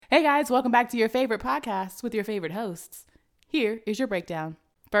Hey guys, welcome back to your favorite podcast with your favorite hosts. Here is your breakdown.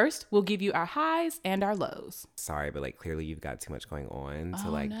 First, we'll give you our highs and our lows. Sorry, but clearly you've got too much going on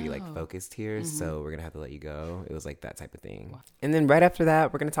to be focused here. So we're going to have to let you go. It was that type of thing. And then right after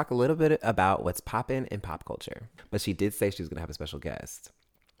that, we're going to talk a little bit about what's poppin' in pop culture. But she did say she was going to have a special guest.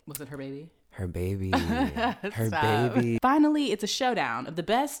 Was it her baby? Her baby. Her baby. Finally, it's a showdown of the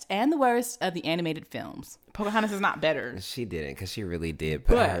best and the worst of the animated films. Pocahontas is not better. She didn't, because she really did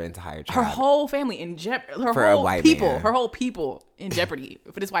put her entire tribe. Her whole family in jeopardy. Her whole people in jeopardy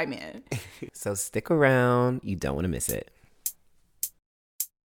for this white man. So stick around. You don't want to miss it.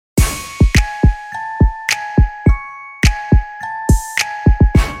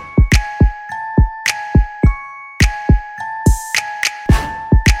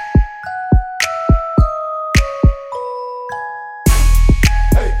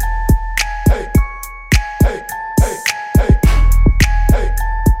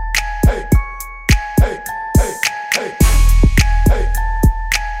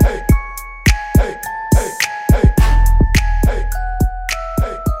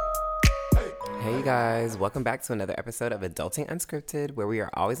 Welcome back to another episode of Adulting Unscripted, where we are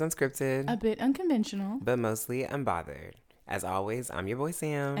always unscripted, a bit unconventional, but mostly unbothered. As always, I'm your boy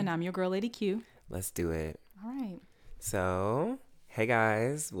Sam. And I'm your girl Lady Q. Let's do it. All right. So, hey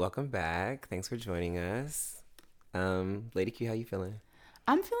guys, welcome back. Thanks for joining us. Lady Q, how you feeling?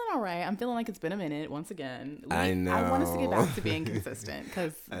 I'm feeling all right. I'm feeling like it's been a minute once again. I know. I want us to get back to being consistent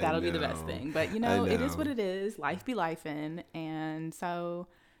because that'll be the best thing. But, it is what it is. Life be lifing. And so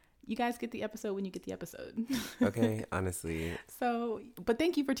you guys get the episode when you get the episode. Okay, honestly. So, but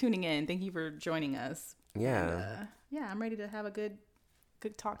thank you for tuning in. Thank you for joining us. Yeah. And, I'm ready to have a good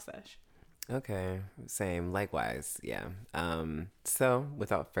talk sesh. Okay, same. Likewise, yeah. So,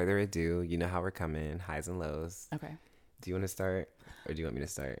 without further ado, you know how we're coming, highs and lows. Okay. Do you want to start, or do you want me to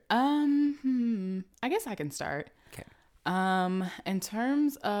start? I guess I can start. Okay. In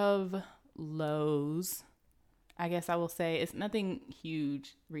terms of lows, I guess I will say it's nothing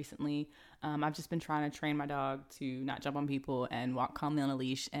huge recently. I've just been trying to train my dog to not jump on people and walk calmly on a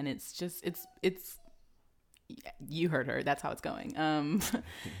leash. And it's you heard her. That's how it's going.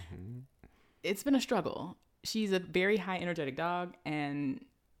 It's been a struggle. She's a very high energetic dog and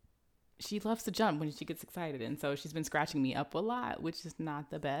she loves to jump when she gets excited. And so she's been scratching me up a lot, which is not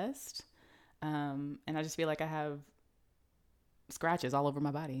the best. And I just feel like I have scratches all over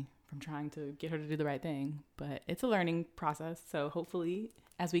my body from trying to get her to do the right thing, but it's a learning process. So hopefully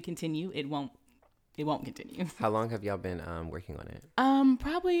as we continue, it won't continue. How long have y'all been working on it?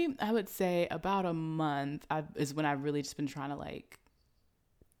 Probably I would say about a month is when I've really just been trying to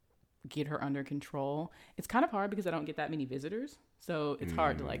get her under control. It's kind of hard because I don't get that many visitors. So it's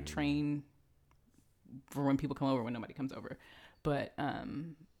hard to train for when people come over, when nobody comes over. But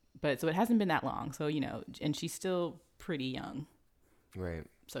so it hasn't been that long. So, and she's still pretty young. Right.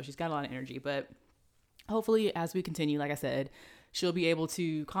 So she's got a lot of energy, but hopefully as we continue, like I said, she'll be able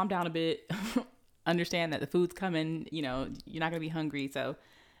to calm down a bit, understand that the food's coming, you're not going to be hungry. So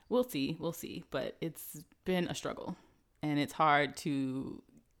we'll see. But it's been a struggle and it's hard to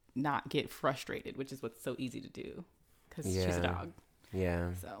not get frustrated, which is what's so easy to do because she's a dog.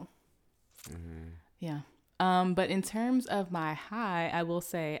 Yeah. So, yeah. But in terms of my high, I will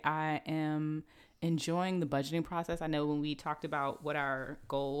say I am enjoying the budgeting process. I know when we talked about what our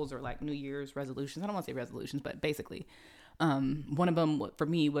goals or New Year's resolutions, I don't want to say resolutions, but basically, one of them for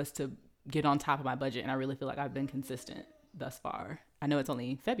me was to get on top of my budget. And I really feel like I've been consistent thus far. I know it's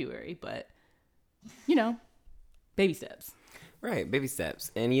only February, but baby steps. Right. Baby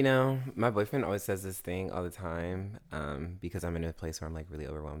steps. And, my boyfriend always says this thing all the time, because I'm in a place where I'm really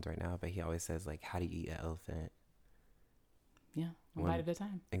overwhelmed right now. But he always says how do you eat an elephant? Yeah. One bite at a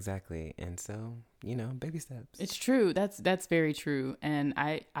time. Exactly. And so, baby steps. It's true. That's very true. And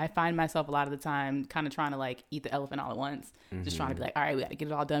I find myself a lot of the time kind of trying to eat the elephant all at once. Mm-hmm. Just trying to be all right, we got to get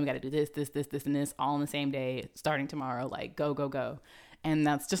it all done. We got to do this, and this all on the same day, starting tomorrow, go. And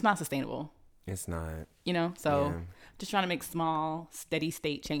that's just not sustainable. It's not. Just trying to make small, steady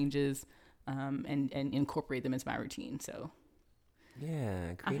state changes and incorporate them into my routine. So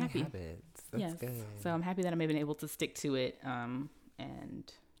yeah, creating habits. That's good. So I'm happy that I'm even able to stick to it.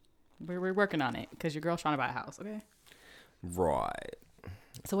 And we're working on it because your girl's trying to buy a house. Okay. Right.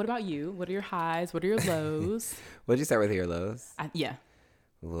 So what about you? What are your highs? What are your lows? What'd you start with your lows? Yeah.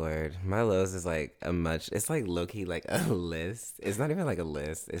 Lord, my lows is it's low-key a list. It's not even a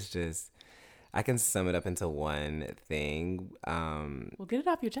list. It's just, I can sum it up into one thing. Well, get it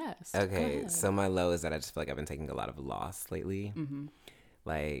off your chest. Okay, so my low is that I just feel like I've been taking a lot of loss lately. Mm-hmm.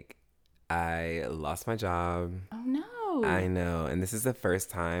 I lost my job. Oh, no. no. I know. And this is the first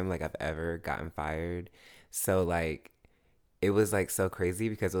time like I've ever gotten fired. So like it was like so crazy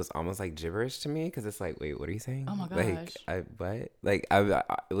because it was almost like gibberish to me because it's like, wait, what are you saying? Oh my Like, gosh. what? Like,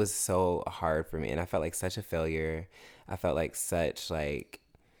 it was so hard for me, and I felt like such a failure. I felt like such like,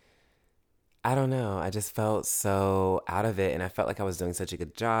 I don't know. I just felt so out of it, and I felt like I was doing such a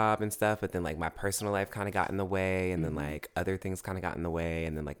good job and stuff. But then like my personal life kind of got in the way, and then like other things kind of got in the way,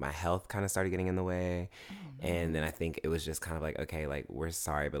 and then like my health kind of started getting in the way. And then I think it was just kind of like, okay, like we're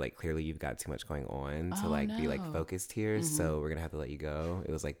sorry, but like clearly you've got too much going on to like be like focused here. So we're gonna have to let you go.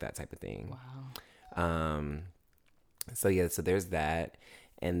 It was like that type of thing. Wow. So yeah, so there's that.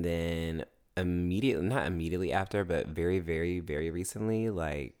 And then not immediately after, but very, very, very recently,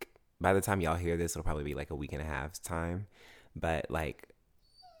 like by the time y'all hear this, it'll probably be like a week and a half's time. But like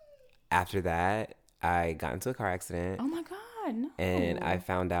after that, I got into a car accident. Oh my God, no. And I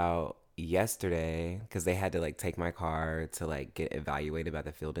found out yesterday because they had to like take my car to like get evaluated by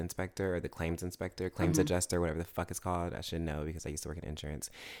the field inspector or the claims inspector, claims adjuster, whatever the fuck it's called. I should know because I used to work in insurance.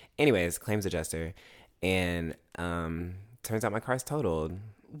 Anyways, claims adjuster. And turns out my car's totaled.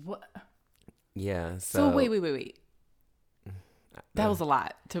 What? Yeah. So wait. That was a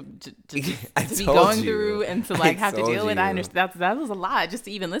lot to be told going you. through and to like have to deal with. you. I understand that was a lot just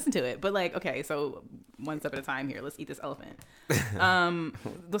to even listen to it. But like, okay, so one step at a time here. Let's eat this elephant.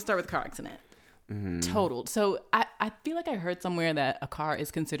 Let's start with the car accident. Totaled. So I feel like I heard somewhere that a car is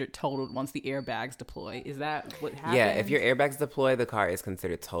considered totaled once the airbags deploy. Is that what happened? Yeah, if your airbags deploy, the car is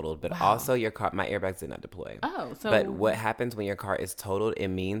considered totaled. But also my airbags did not deploy. Oh, so but what happens when your car is totaled? It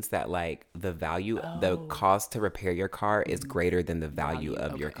means that like the cost to repair your car is greater than the value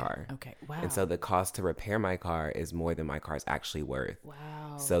of your car. Okay, wow. And so the cost to repair my car is more than my car is actually worth.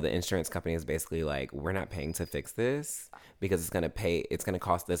 Wow. So the insurance company is basically like, we're not paying to fix this because it's gonna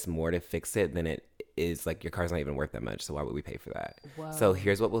cost us more to fix it than it is like your car's not even worth that much. So why would we pay for that? Whoa. So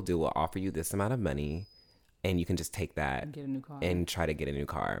here's what we'll do. We'll offer you this amount of money and you can just take that and get a new car and try to get a new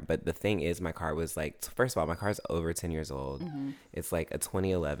car. But the thing is, my car was like, first of all, my car's over 10 years old. It's like a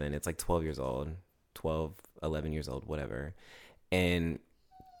 2011. It's like 12 years old, 11 years old, whatever. And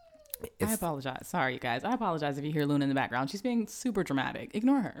I apologize. Sorry, you guys. I apologize if you hear Luna in the background. She's being super dramatic.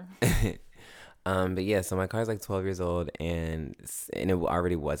 Ignore her. But yeah, so my car's like 12 years old and it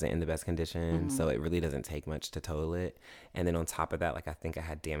already wasn't in the best condition. So it really doesn't take much to total it. And then on top of that, like I think I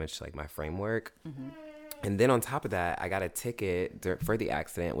had damage to like my framework. And then on top of that, I got a ticket for the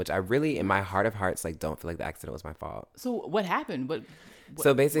accident, which I really, in my heart of hearts, like don't feel like the accident was my fault. So what happened?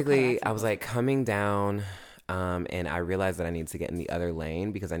 So basically, I was like coming down and I realized that I needed to get in the other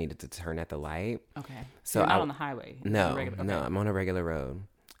lane because I needed to turn at the light. Okay. So you're not on the highway. No, I'm on a regular road.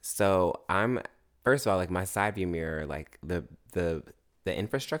 So first of all, like my side view mirror, like the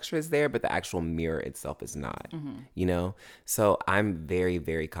infrastructure is there, but the actual mirror itself is not, you know? So I'm very,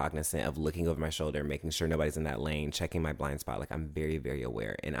 very cognizant of looking over my shoulder, making sure nobody's in that lane, checking my blind spot. Like I'm very, very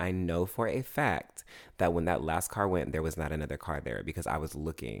aware. And I know for a fact that when that last car went, there was not another car there because I was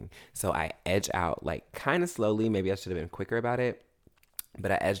looking. So I edge out like kind of slowly. Maybe I should have been quicker about it.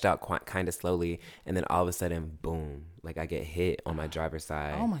 But I edged out kind of slowly, and then all of a sudden, boom, like I get hit on my driver's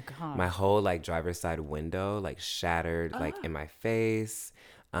side. Oh my God. My whole like driver's side window like shattered like in my face.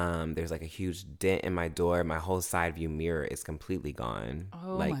 There's like a huge dent in my door. My whole side view mirror is completely gone.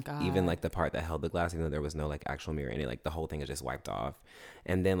 Oh like my God. even like the part that held the glass, even though there was no like actual mirror in it, like the whole thing is just wiped off.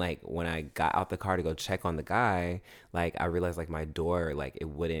 And then like when I got out the car to go check on the guy, like I realized like my door, like it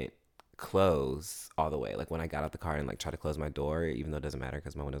wouldn't close all the way. Like when I got out the car and like tried to close my door, even though it doesn't matter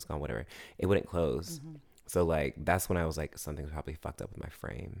because my window's gone, whatever, it wouldn't close. So like that's when I was like, something's probably fucked up with my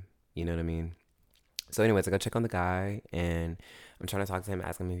frame. You know what I mean? So anyways, I go check on the guy and I'm trying to talk to him,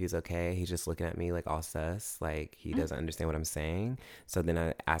 ask him if he's okay. He's just looking at me like all sus, like he doesn't understand what I'm saying. So then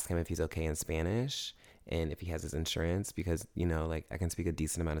I ask him if he's okay in Spanish and if he has his insurance because, you know, like I can speak a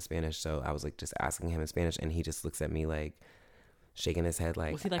decent amount of Spanish. So I was like just asking him in Spanish and he just looks at me like shaking his head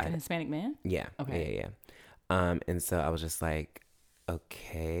like... Was he like an Hispanic man? Yeah. Okay. Yeah. And so I was just like,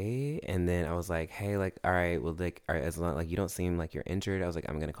 okay. And then I was like, hey, like, all right, well, like, all right, as long like you don't seem like you're injured, I was like,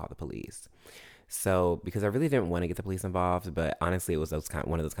 I'm gonna call the police. So because I really didn't want to get the police involved, but honestly, it was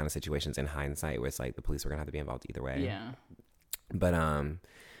one of those kind of situations in hindsight where it's like the police were gonna have to be involved either way. Yeah. But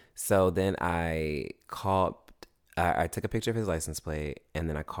so then I called. I took a picture of his license plate and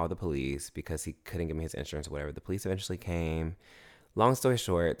then I called the police because he couldn't give me his insurance or whatever. The police eventually came. Long story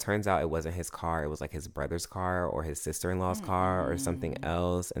short, turns out it wasn't his car. It was like his brother's car or his sister-in-law's car or something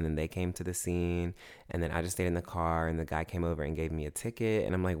else. And then they came to the scene and then I just stayed in the car and the guy came over and gave me a ticket.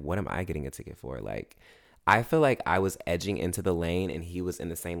 And I'm like, what am I getting a ticket for? Like, I feel like I was edging into the lane and he was in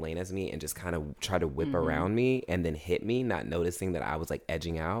the same lane as me and just kind of tried to whip around me and then hit me, not noticing that I was like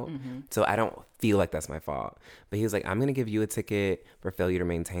edging out. So I don't feel like that's my fault. But he was like, I'm going to give you a ticket for failure to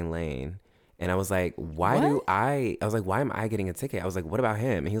maintain lane. And I was like, why am I getting a ticket? I was like, what about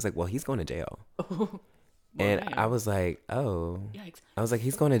him? And he was like, well, he's going to jail. And I was like, oh. Yikes. I was like,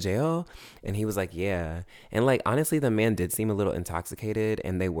 he's going to jail? And he was like, yeah. And like, honestly, the man did seem a little intoxicated.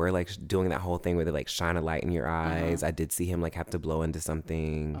 And they were like doing that whole thing where they like shine a light in your eyes. I did see him like have to blow into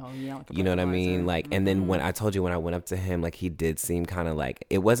something. Oh, yeah. Like you know what I mean? Like, and then when I told you when I went up to him, like he did seem kind of like,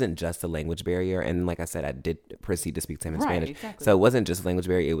 it wasn't just a language barrier. And like I said, I did proceed to speak to him in Spanish. Exactly. So it wasn't just a language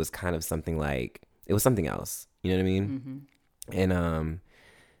barrier. It was kind of something like, it was something else. You know what I mean? And,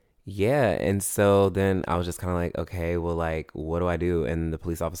 yeah, and so then I was just kind of like, okay, well, like, what do I do? And the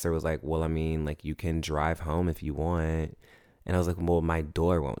police officer was like, well, I mean, like, you can drive home if you want. And I was like, well, my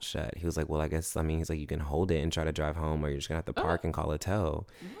door won't shut. He was like, well, I guess, I mean, he's like, you can hold it and try to drive home, or you're just going to have to park and call a tow.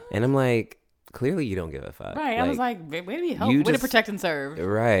 What? And I'm like, clearly you don't give a fuck. Right, like, I was like, way to be helpful, way to protect and serve.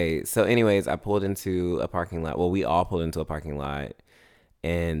 Right. So anyways, I pulled into a parking lot. Well, we all pulled into a parking lot.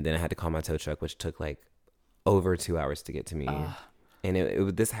 And then I had to call my tow truck, which took like over 2 hours to get to me. And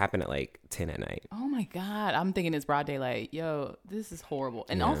this happened at like 10 at night. Oh my God. I'm thinking it's broad daylight. Yo, this is horrible.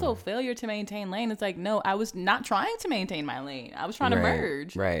 And also failure to maintain lane. It's like, no, I was not trying to maintain my lane. I was trying to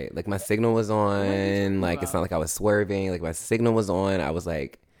merge. Right. Like my signal was on. Like it's not like I was swerving. Like my signal was on. I was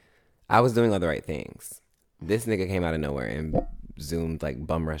like, I was doing all the right things. This nigga came out of nowhere and zoomed, like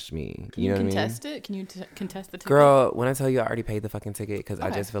bum rushed me. Can you contest it? Can you contest the ticket? Girl, when I tell you I already paid the fucking ticket because I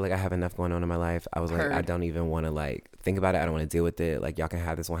just feel like I have enough going on in my life. I was like, I don't even want to like think about it. I don't want to deal with it. Like y'all can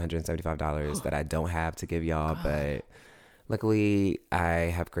have this $175 that I don't have to give y'all, but luckily I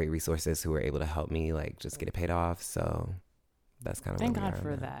have great resources who are able to help me like just get it paid off. So that's kind of thank God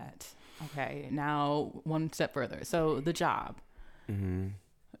for that. Okay, now one step further. So the job.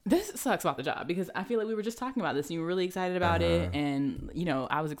 This sucks about the job because I feel like we were just talking about this and you were really excited about it. And, you know,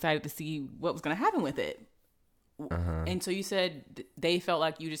 I was excited to see what was going to happen with it. And so you said they felt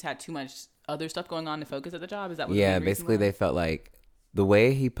like you just had too much other stuff going on to focus at the job. Is that what Yeah, basically they felt like the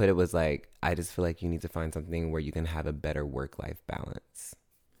way he put it was like, I just feel like you need to find something where you can have a better work-life balance.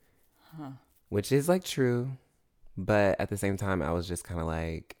 Which is like true. But at the same time, I was just kind of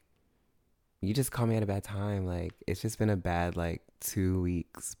like, you just called me at a bad time. Like, it's just been a bad, like, 2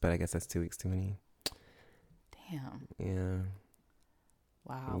 weeks. But I guess that's 2 weeks too many. Damn. Yeah.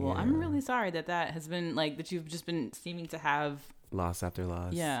 Wow. Well, I'm really sorry that has been, like, that you've just been seeming to have... loss after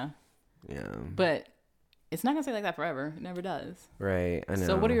loss. Yeah. Yeah. But it's not going to stay like that forever. It never does. Right. I know.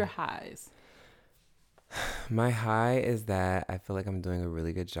 So what are your highs? My high is that I feel like I'm doing a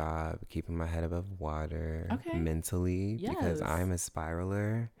really good job keeping my head above water mentally because I'm a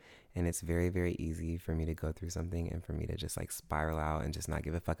spiraler. And it's very, very easy for me to go through something and for me to just like spiral out and just not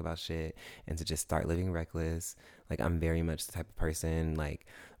give a fuck about shit and to just start living reckless. Like I'm very much the type of person, like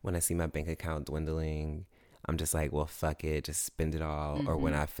when I see my bank account dwindling, I'm just like, well, fuck it, just spend it all. Or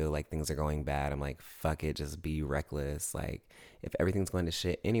when I feel like things are going bad, I'm like, fuck it, just be reckless. Like if everything's going to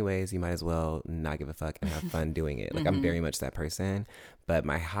shit anyways, you might as well not give a fuck and have fun doing it. Like I'm very much that person. But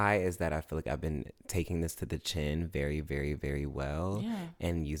my high is that I feel like I've been taking this to the chin very, very, very well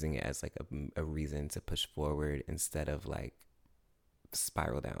and using it as like a reason to push forward instead of like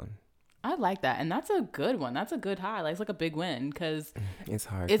spiral down. I like that. And that's a good one. That's a good high. Like, it's like a big win because it's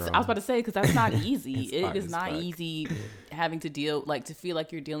hard. I was about to say, because that's not easy. It is not easy having to deal, like to feel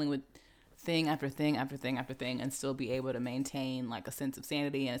like you're dealing with thing after thing after thing after thing and still be able to maintain like a sense of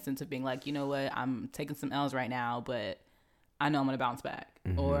sanity and a sense of being like, you know what, I'm taking some L's right now, but I know I'm going to bounce back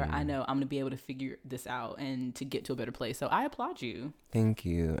or I know I'm going to be able to figure this out and to get to a better place. So I applaud you. Thank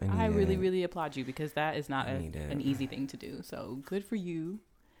you. I really, really applaud you because that is not an easy thing to do. So good for you.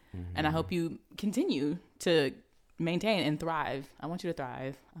 And I hope you continue to maintain and thrive. I want you to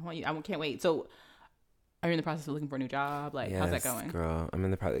thrive. I can't wait. So are you in the process of looking for a new job? Like, how's that going? Girl, I'm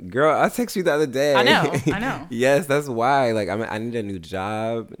in the process. Girl, I texted you the other day. I know. Yes, that's why. Like, I need a new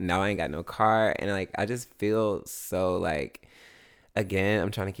job. Now I ain't got no car. And like, I just feel so like, again,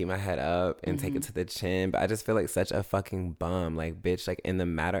 I'm trying to keep my head up and take it to the chin. But I just feel like such a fucking bum. Like, bitch, like in the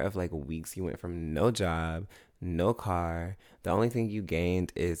matter of like weeks, you went from no job, no car. The only thing you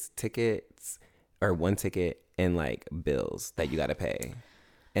gained is tickets or one ticket and like bills that you got to pay.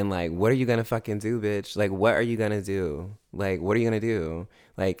 And like, what are you going to fucking do, bitch? Like, what are you going to do? Like, what are you going to do?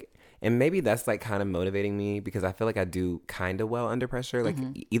 Like, and maybe that's like kind of motivating me because I feel like I do kind of well under pressure. Like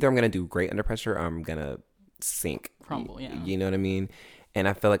either I'm going to do great under pressure or I'm going to sink. Crumble, yeah. You know what I mean? And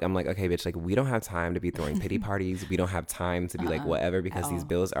I feel like I'm like, okay, bitch, like we don't have time to be throwing pity parties. We don't have time to be like whatever, because these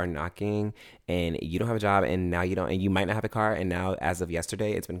bills are knocking and you don't have a job, and now you don't, and you might not have a car. And now as of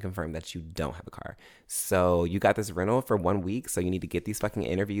yesterday, it's been confirmed that you don't have a car. So you got this rental for 1 week. So you need to get these fucking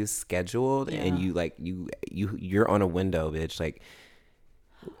interviews scheduled, and you like, you're on a window, bitch. Like,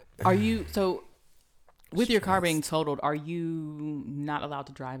 are you, so with your car being totaled, are you not allowed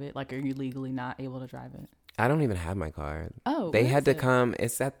to drive it? Like, are you legally not able to drive it? I don't even have my car. Oh, they had to come.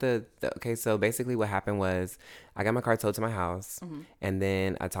 It's at the okay. So basically, what happened was I got my car towed to my house, and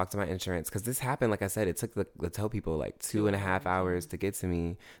then I talked to my insurance, because this happened. Like I said, it took the tow people like 2.5 hours to get to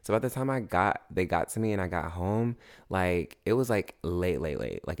me. So by the time they got to me and I got home, like it was like late.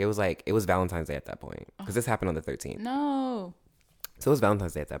 Like it was Valentine's Day at that point, because this happened on the 13th. No. So it was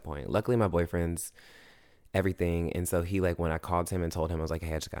Valentine's Day at that point. Luckily, my boyfriend's everything, and so he, like, when I called him and told him I was like,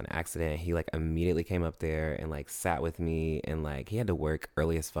 hey, I just got in an accident, he like immediately came up there and like sat with me, and like he had to work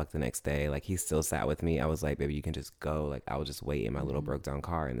early as fuck the next day. Like he still sat with me. I was like, baby, you can just go, like I will just wait in my little broke down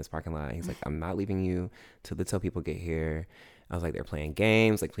car in this parking lot. He's like, I'm not leaving you till the tow people get here. I was like, they're playing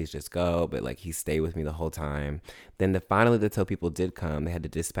games, like please just go. But like he stayed with me the whole time. Then finally the tow people did come. They had to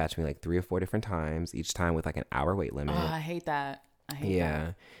dispatch me like 3 or 4 different times, each time with like an hour wait limit. Oh, I hate that.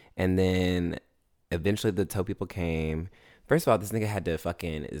 That. And then eventually the tow people came. First of all, this nigga had to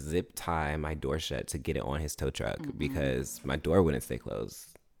fucking zip tie my door shut to get it on his tow truck, because my door wouldn't stay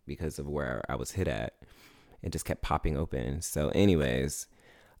closed because of where I was hit at. It just kept popping open. So anyways,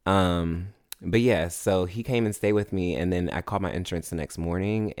 but yeah, so he came and stayed with me, and then I called my insurance the next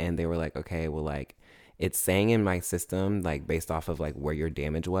morning, and they were like, okay, well, like it's saying in my system, like based off of like where your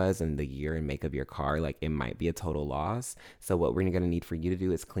damage was and the year and make of your car, like it might be a total loss. So what we're going to need for you to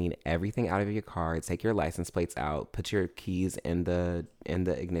do is clean everything out of your car, take your license plates out, put your keys in the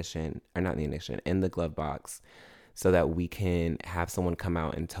ignition, or not in the ignition, in the glove box, so that we can have someone come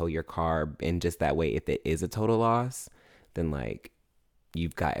out and tow your car. And just that way, if it is a total loss, then like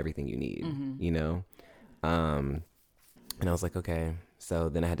you've got everything you need, you know? And I was like, okay. So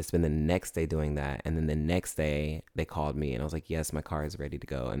then I had to spend the next day doing that. And then the next day they called me and I was like, yes, my car is ready to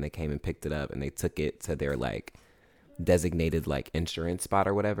go. And they came and picked it up and they took it to their like designated like insurance spot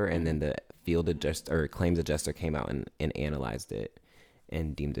or whatever. And then the field adjuster or claims adjuster came out and analyzed it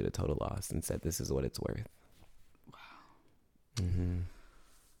and deemed it a total loss and said, this is what it's worth.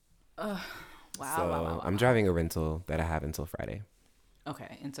 Wow. Wow. So wow. I'm driving a rental that I have until Friday.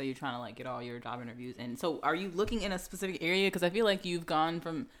 Okay, and so you're trying to like get all your job interviews, and so are you looking in a specific area? Because I feel like you've gone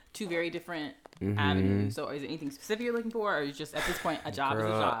from 2 very different avenues. So is there anything specific you're looking for, or is just at this point a job is a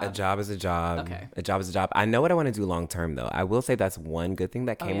job? A job is a job. Okay, a job is a job. I know what I want to do long term though. I will say that's one good thing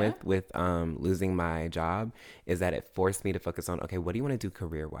that came with losing my job, is that it forced me to focus on, okay, what do you want to do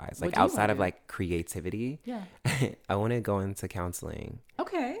career wise? Like outside of like creativity. Yeah. I want to go into counseling.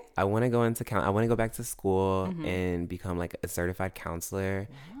 Okay. I want to go into I want to go back to school and become like a certified counselor.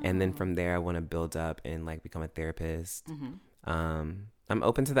 Wow. And then from there I want to build up and like become a therapist. I'm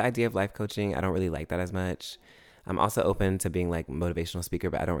open to the idea of life coaching. I don't really like that as much. I'm also open to being like motivational speaker,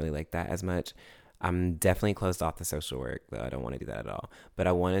 but I don't really like that as much. I'm definitely closed off to social work though. I don't want to do that at all. But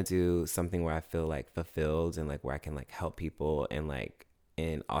I want to do something where I feel like fulfilled and like where I can like help people and like,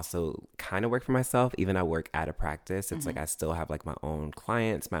 and also kind of work for myself. Even I work at a practice. It's like I still have like my own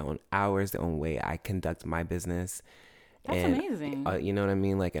clients, my own hours, the own way I conduct my business. That's amazing. You know what I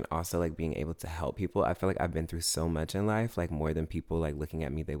mean? Like, and also like being able to help people. I feel like I've been through so much in life, like more than people like looking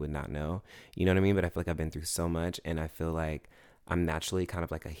at me, they would not know. You know what I mean? But I feel like I've been through so much, and I feel like I'm naturally kind of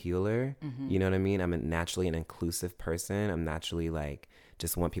like a healer. You know what I mean? I'm naturally an inclusive person. I'm naturally like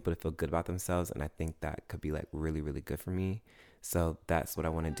just want people to feel good about themselves. And I think that could be like really, really good for me. So that's what I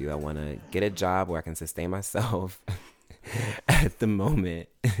want to do. I want to get a job where I can sustain myself at the moment.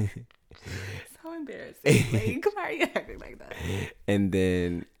 So embarrassing. Like, why are you acting like that? And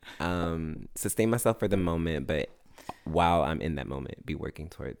then sustain myself for the moment, but while I'm in that moment, be working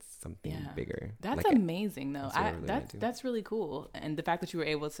towards something bigger. That's like amazing, though. That's really cool. And the fact that you were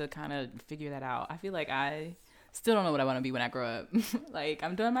able to kind of figure that out. I feel like I still don't know what I want to be when I grow up. Like,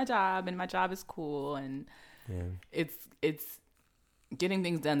 I'm doing my job, and my job is cool, and it's getting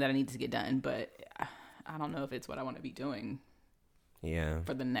things done that I need to get done. But I don't know if it's what I want to be doing. Yeah.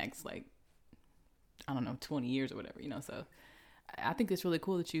 For the next, like, I don't know, 20 years or whatever, you know. So I think it's really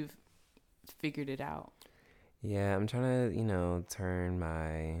cool that you've figured it out. Yeah, I'm trying to, you know, turn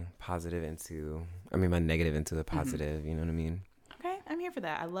my my negative into a positive, you know what I mean? Okay, I'm here for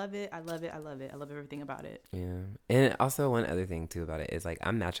that. I love it. I love everything about it. Yeah. And also one other thing too about it is like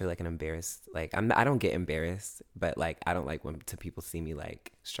I'm naturally like an embarrassed, like I don't get embarrassed, but like I don't like when people see me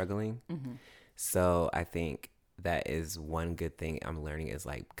like struggling. So I think that is one good thing I'm learning is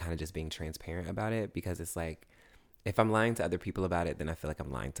like kind of just being transparent about it, because it's like if I'm lying to other people about it, then I feel like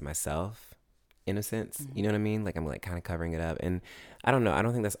I'm lying to myself in a sense. Mm-hmm. You know what I mean? Like I'm like kind of covering it up. And I don't know. I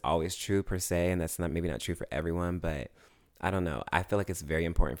don't think that's always true per se. And that's maybe not true for everyone, but I don't know. I feel like it's very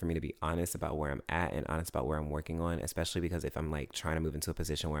important for me to be honest about where I'm at and honest about where I'm working on, especially because if I'm like trying to move into a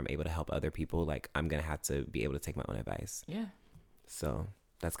position where I'm able to help other people, like I'm going to have to be able to take my own advice. Yeah. So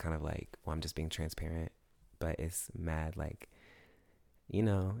that's kind of like, well, I'm just being transparent, but it's mad. Like, you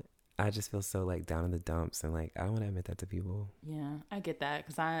know, I just feel so like down in the dumps, and like I don't want to admit that to people. Yeah, I get that,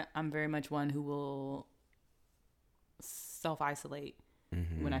 because I'm very much one who will self-isolate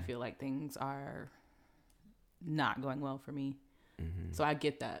when I feel like things are not going well for me. So I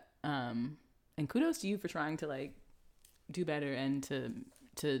get that. And kudos to you for trying to like do better and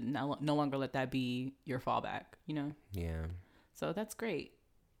to no longer let that be your fallback, you know? Yeah. So that's great.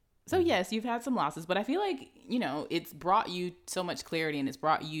 So yes, you've had some losses, but I feel like, you know, it's brought you so much clarity, and it's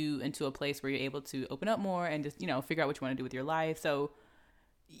brought you into a place where you're able to open up more and just, you know, figure out what you want to do with your life. So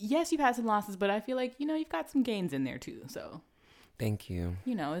yes, you've had some losses, but I feel like, you know, you've got some gains in there too. So thank you.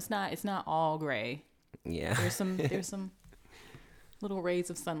 You know, it's not all gray. Yeah. There's some little rays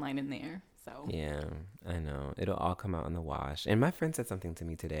of sunlight in there. So yeah, I know. It'll all come out in the wash. And my friend said something to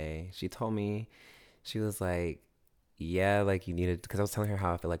me today. She told me, she was like, yeah, like you needed, because I was telling her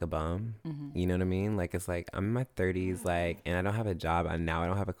how I feel like a bum. You know what I mean? Like it's like I'm in my 30s, like, and I don't have a job, and now I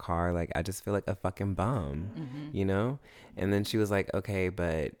don't have a car. Like I just feel like a fucking bum, you know? And then she was like, okay,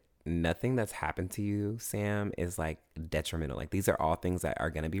 but nothing that's happened to you, Sam, is like detrimental. Like these are all things that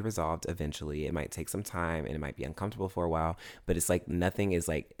are going to be resolved eventually. It might take some time and it might be uncomfortable for a while, but it's like nothing is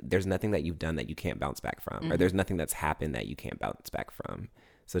like, there's nothing that you've done that you can't bounce back from, or there's nothing that's happened that you can't bounce back from.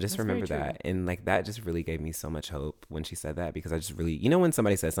 So just remember that. And like that just really gave me so much hope when she said that, because I just really, you know, when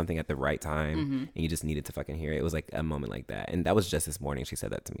somebody says something at the right time and you just needed to fucking hear it, it was like a moment like that. And that was just this morning she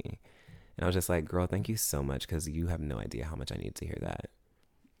said that to me. And I was just like, girl, thank you so much, because you have no idea how much I needed to hear that.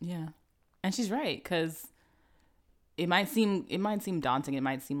 Yeah. And she's right, because it might seem daunting. It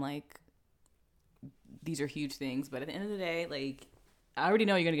might seem like these are huge things, but at the end of the day, like I already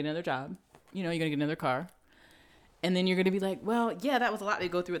know you're going to get another job. You know, you're going to get another car. And then you're going to be like, well, yeah, that was a lot to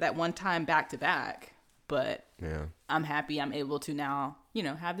go through at that one time back to back. But yeah, I'm happy I'm able to now, you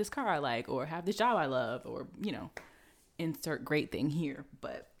know, have this car I like, or have this job I love, or, you know, insert great thing here.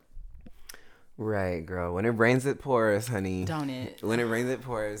 But right, girl. When it rains, it pours, honey. Don't it? When it rains, it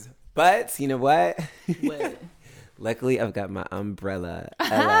pours. But you know what? What? Luckily, I've got my umbrella.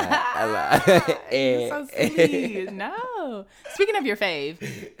 Ella. You're so sweet. No. Speaking of your fave,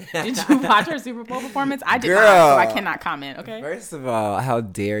 did you watch her Super Bowl performance? I did not, so I cannot comment, okay? First of all, how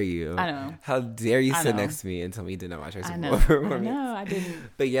dare you? I know. How dare you sit next to me and tell me you did not watch her Super Bowl performance? No, I didn't.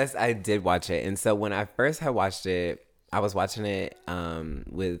 But yes, I did watch it. And so when I first had watched it, I was watching it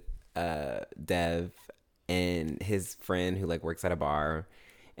with Dev and his friend who like works at a bar.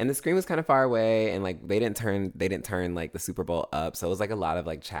 And the screen was kind of far away, and like they didn't turn like the Super Bowl up, so it was like a lot of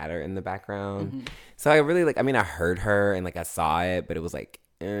like chatter in the background. So I really like, I mean, I heard her and like I saw it, but it was like,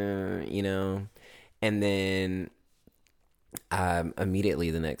 you know. And then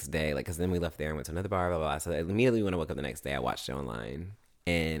immediately the next day, like, because then we left there and went to another bar, blah blah blah. So immediately when I woke up the next day, I watched it online,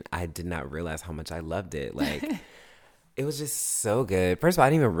 and I did not realize how much I loved it. Like, it was just so good. First of all, I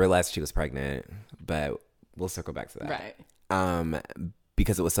didn't even realize she was pregnant, but we'll circle back to that. Right.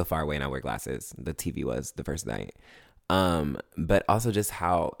 Because it was so far away and I wear glasses. The TV was the first night. But also just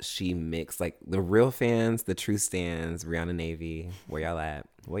how she mixed like the real fans, the true stans, Rihanna Navy, where y'all at?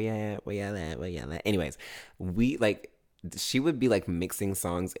 Where y'all at? Anyways, we like, she would be like mixing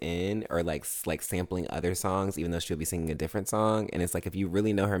songs in, or like sampling other songs, even though she would be singing a different song. And it's like, if you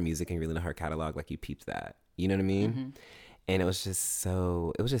really know her music and you really know her catalog, like you peeped that, you know what I mean? And it was just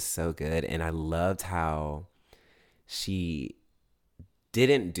so good. And I loved how she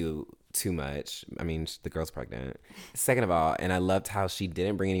didn't do too much. I mean, the girl's pregnant. Second of all, and I loved how she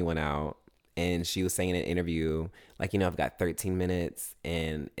didn't bring anyone out. And she was saying in an interview, like, you know, I've got 13 minutes,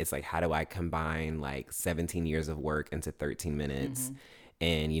 and it's like, how do I combine like 17 years of work into 13 minutes?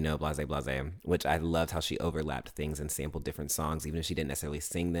 And, you know, blase, which I loved how she overlapped things and sampled different songs. Even if she didn't necessarily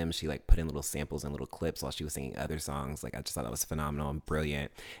sing them, she like put in little samples and little clips while she was singing other songs. Like, I just thought that was phenomenal and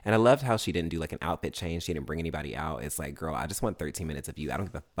brilliant. And I loved how she didn't do like an outfit change. She didn't bring anybody out. It's like, girl, I just want 13 minutes of you. I don't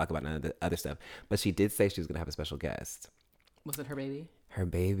give a fuck about none of the other stuff. But she did say she was going to have a special guest. Was it her baby? Her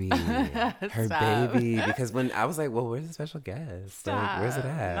baby. Her baby. Because when I was like, well, where's the special guest? Like, where's it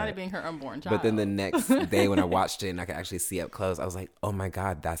at? Not it being her unborn child. But then the next day when I watched it and I could actually see up close, I was like, oh my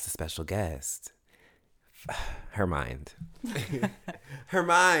God, that's the special guest. Her mind. Her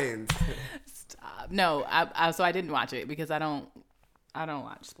mind. Stop. no, so I didn't watch it because I don't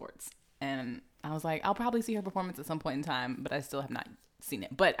watch sports. And I was like, I'll probably see her performance at some point in time, but I still have not seen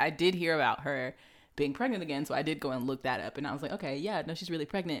it. But I did hear about her being pregnant again, so I did go and look that up. And I was like, okay, yeah, no, she's really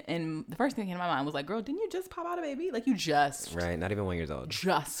pregnant. And the first thing that came to my mind was like, girl, didn't you just pop out a baby? Like, you just... Right, not even 1 year old.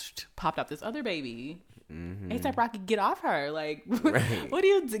 Just popped out this other baby. Mm-hmm. A$AP Rocky, get off her. Like, right. What do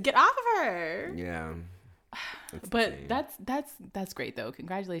you... Get off of her. Yeah. But that's great, though.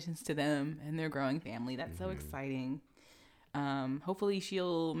 Congratulations to them and their growing family. That's so exciting. Hopefully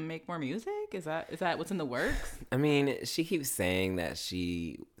she'll make more music. Is that what's in the works? I mean, she keeps saying that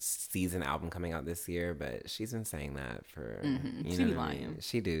she sees an album coming out this year, but she's been saying that for She be lying. Mean?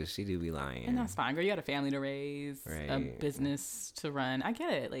 She do be lying, and that's fine, girl. You got a family to raise, right. A business to run. I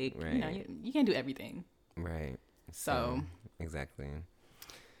get it. Like, right. You know, you can't do everything, right? So exactly.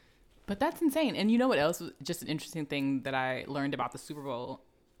 But that's insane. And you know what else was just an interesting thing that I learned about the Super Bowl,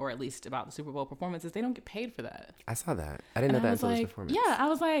 or at least about the Super Bowl performances? They don't get paid for that. I saw that. I didn't know that until this performance. Yeah, I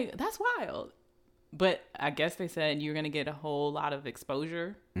was like, that's wild. But I guess they said you're going to get a whole lot of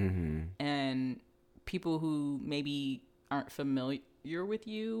exposure. Mm-hmm. And people who maybe aren't familiar with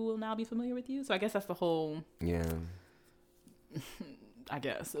you will now be familiar with you. So I guess that's the whole... Yeah. I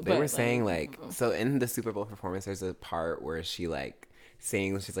guess. They were saying, like... So in the Super Bowl performance, there's a part where she, like...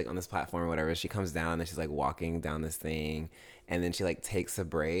 sings, she's like on this platform or whatever, she comes down and she's like walking down this thing, and then she like takes a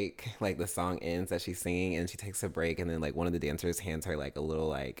break, like the song ends that she's singing and she takes a break, and then like one of the dancers hands her like a little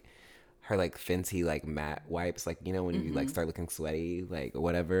like her like Fenty like matte wipes, like, you know, when you like start looking sweaty, like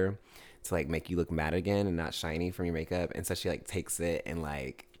whatever, to like make you look matte again and not shiny from your makeup. And so she like takes it and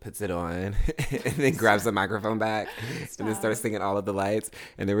like puts it on and then grabs the microphone back and then starts singing All of the Lights.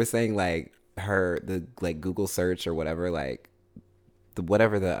 And they were saying like the like Google search or whatever, like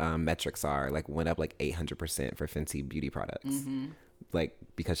whatever the metrics are, like went up like 800% for Fenty beauty products, like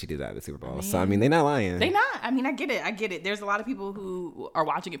because she did that at the Super Bowl. I mean, so I mean, they're not lying. They not. I mean, I get it. There's a lot of people who are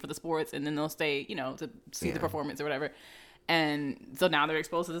watching it for the sports, and then they'll stay, you know, to see the performance or whatever. And so now they're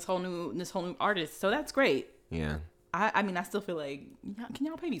exposed to this whole new artist. So that's great. Yeah. I mean, I still feel like, can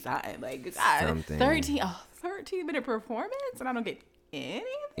y'all pay me side? Like, God, 13-minute performance, and I don't get anything.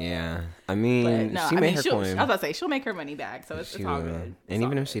 Yeah, I mean, she made her coin. I was about to say, she'll make her money back, so it's all good. And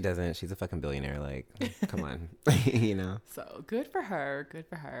even if she doesn't, she's a fucking billionaire. Like, come on, you know. So good for her. Good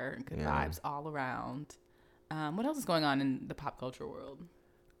vibes all around. What else is going on in the pop culture world?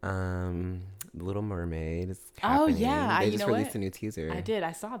 The Little Mermaid is happening. Oh yeah, they just released a new teaser.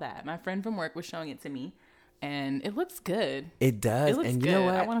 I saw that. My friend from work was showing it to me, and it looks good. It does. It looks and good. You know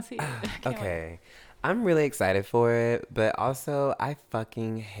what? I want to see it. Okay. I'm really excited for it, but also I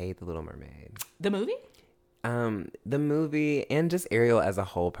fucking hate The Little Mermaid. The movie? The movie and just Ariel as a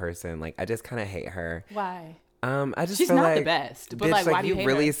whole person. Like, I just kind of hate her. Why? I just she's feel not like, the best. But bitch, why do you hate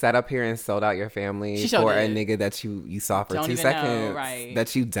really her? sat up here and sold out your family for a nigga that you saw for 2 seconds, right.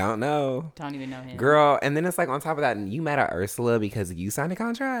 That you don't know. Don't even know him, girl. And then it's like on top of that, you mad at Ursula because you signed a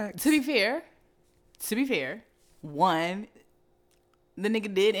contract. To be fair, one, the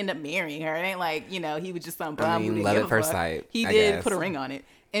nigga did end up marrying her. It ain't like, you know, he was just some bum. I mean, love at first sight. He did put a ring on it.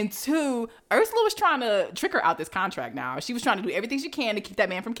 And two, Ursula was trying to trick her out this contract now. She was trying to do everything she can to keep that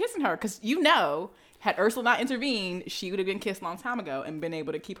man from kissing her. Because, you know, had Ursula not intervened, she would have been kissed a long time ago and been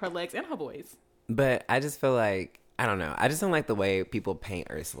able to keep her legs and her voice. But I just feel like, I don't know. I just don't like the way people paint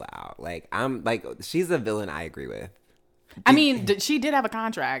Ursula out. Like, she's a villain I agree with. I mean, she did have a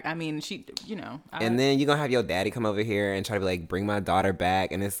contract. I mean, she, you know. And then you're going to have your daddy come over here and try to be like, bring my daughter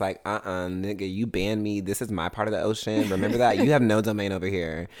back. And it's like, nigga, you banned me. This is my part of the ocean. Remember that? You have no domain over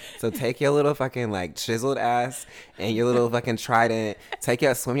here. So take your little fucking like chiseled ass and your little fucking trident.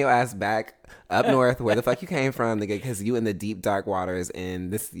 Swim your ass back up north where the fuck you came from, nigga, because you in the deep dark waters,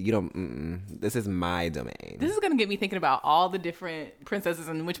 and this this is my domain. This is gonna get me thinking about all the different princesses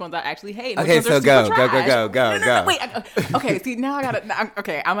and which ones I actually hate. Okay, so go. No, wait. Okay, see, now I gotta.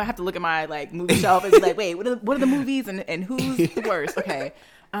 Okay, I'm gonna have to look at my like movie shelf and be like, wait, what are the movies and who's the worst? Okay,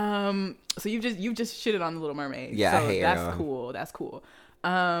 so you've just shitted on The Little Mermaid. Yeah, so I hate her. That's cool.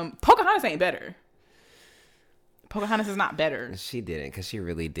 Pocahontas ain't better. Pocahontas is not better. She didn't, because she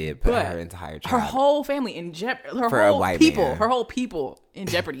really did put her entire tribe. Her whole family in jeopardy. For a white man. Her whole people in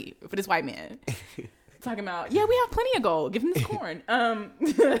jeopardy for this white man. Talking about, yeah, we have plenty of gold. Give him this corn.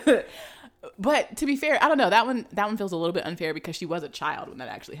 But to be fair, I don't know. That one feels a little bit unfair because she was a child when that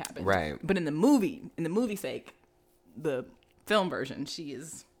actually happened. Right. But in the movie's sake, the film version, she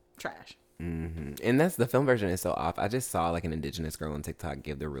is trash. Mm-hmm. And that's the film version is so off. I just saw like an indigenous girl on TikTok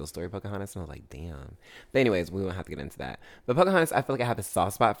give the real story of Pocahontas, and I was like, damn. But anyways, we won't have to get into that. But Pocahontas, I feel like I have a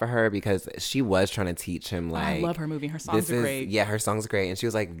soft spot for her because she was trying to teach him like, I love her movie. Her songs are great. Yeah, her songs are great. And she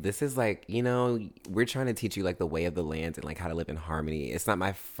was like, this is like, you know, we're trying to teach you like the way of the land and like how to live in harmony. It's not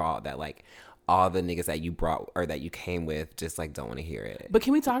my fault that like all the niggas that you brought or that you came with just like don't want to hear it. But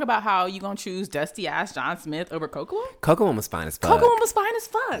can we talk about how you gonna choose dusty ass John Smith over Kocoum? Kocoum was fine as fuck. Kocoum was fine as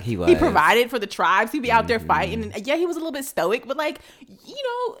fuck. He was. He provided for the tribes. He'd be out there fighting. And yeah, he was a little bit stoic, but like, you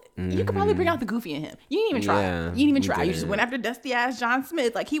know, you could probably bring out the goofy in him. You didn't even try. Yeah, you didn't even try. You just went after dusty ass John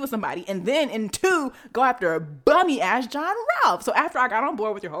Smith like he was somebody. And then in 2, go after a bummy ass John Ralph. So after I got on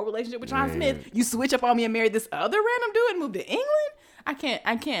board with your whole relationship with John Smith, you switch up on me and marry this other random dude and move to England? I can't.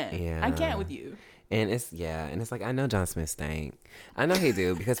 Yeah. I can't with you. And it's like, I know John Smith stank. I know he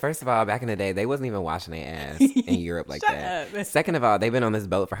do, because first of all, back in the day, they wasn't even washing their ass in Europe like that. Up. Second of all, they've been on this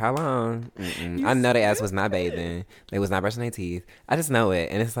boat for how long? I know their ass was not bathing. They was not brushing their teeth. I just know it.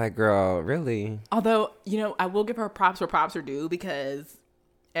 And it's like, girl, really? Although, you know, I will give her props where props are due, because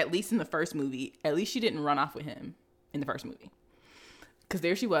at least in the first movie, at least she didn't run off with him in the first movie. Because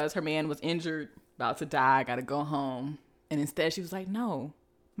there she was, her man was injured, about to die, gotta go home. And instead she was like, no,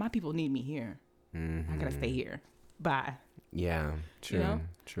 my people need me here. I gotta stay here. Bye. Yeah, true, you know?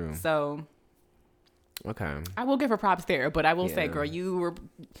 true. So, okay, I will give her props there, but I will say, girl, you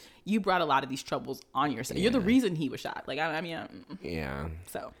brought a lot of these troubles on yourself. You're the reason he was shot. Like, I mean, yeah.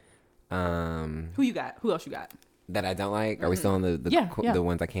 So, who you got? Who else you got? That I don't like? Are we still on the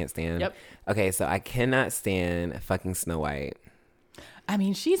ones I can't stand? Yep. Okay, so I cannot stand fucking Snow White. I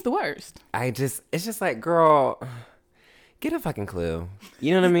mean, she's the worst. It's just like, girl, get a fucking clue.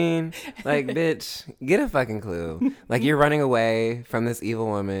 You know what I mean? Like, bitch, get a fucking clue. Like, you're running away from this evil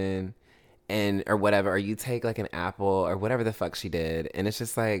woman or whatever, or you take like an apple or whatever the fuck she did, and it's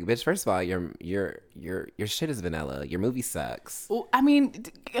just like, bitch, first of all, your shit is vanilla. Your movie sucks. Well, I mean,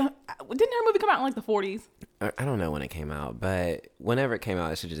 didn't her movie come out in like the 40s? I don't know when it came out, but whenever it came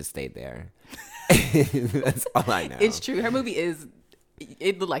out, it should have just stayed there. That's all I know. It's true. Her movie is...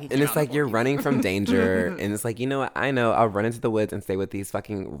 It looked like, and it's like you're running from danger, and it's like, you know what? I know I'll run into the woods and stay with these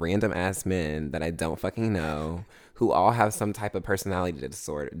fucking random ass men that I don't fucking know, who all have some type of personality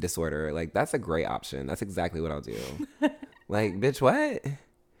disorder. Like, that's a great option. That's exactly what I'll do. Like, bitch, what?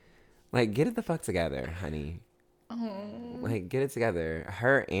 Like, get it the fuck together, honey. Oh. Like, get it together.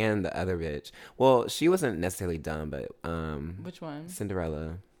 Her and the other bitch. Well, she wasn't necessarily dumb, but which one?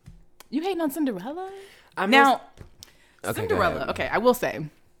 Cinderella. You hating on Cinderella? Okay, Cinderella. Okay, I will say,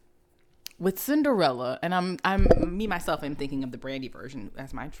 with Cinderella, and I'm me myself am thinking of the Brandy version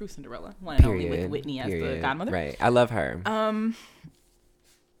as my true Cinderella, one and only, with Whitney as the godmother. Right, I love her.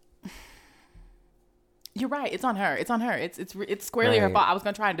 You're right. It's on her. It's squarely her fault. I was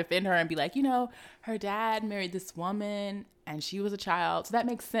gonna try and defend her and be like, you know, her dad married this woman and she was a child, so that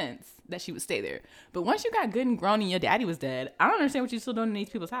makes sense that she would stay there. But once you got good and grown and your daddy was dead, I don't understand what you're still doing in these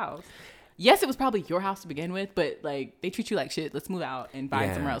people's house. Yes, it was probably your house to begin with, but like, they treat you like shit. Let's move out and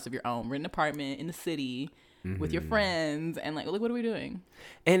find somewhere else of your own. Rent an apartment in the city with your friends, and like, look, what are we doing?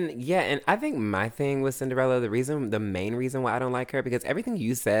 And I think my thing with Cinderella, the main reason why I don't like her, because everything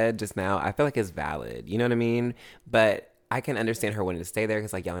you said just now, I feel like is valid. You know what I mean? But I can understand her wanting to stay there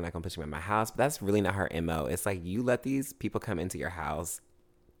because like, y'all are not gonna push me in my house. But that's really not her MO. It's like, you let these people come into your house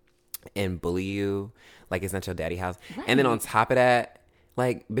and bully you like it's not your daddy's house, and then on top of that,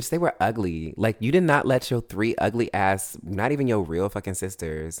 like, bitch, they were ugly. Like, you did not let your 3 ugly ass, not even your real fucking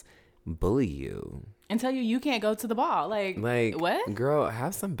sisters, bully you and tell you can't go to the ball. Like what? Girl,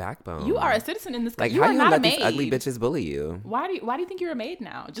 have some backbone. You are a citizen in this country. Like, you how are you not let a maid. these ugly bitches bully you? Why do you think you're a maid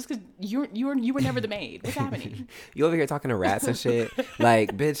now? Just because you were never the maid? What's happening? You over here talking to rats and shit?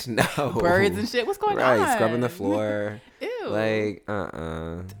 Like, bitch, no. Birds and shit. What's going on? Right, scrubbing the floor. Ew. Like,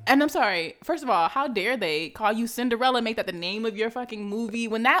 And I'm sorry. First of all, how dare they call you Cinderella, make that the name of your fucking movie,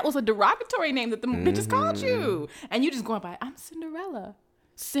 when that was a derogatory name that the bitches called you, and you just going by, I'm Cinderella.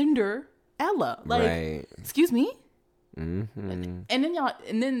 Cinderella. Like, excuse me. And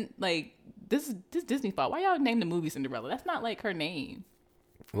then like, this Disney's fault. Why y'all name the movie Cinderella? That's not like her name.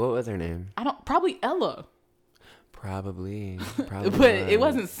 What was her name? Probably Ella. Probably. But it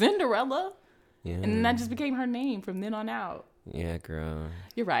wasn't Cinderella. Yeah. And that just became her name from then on out. Yeah, girl.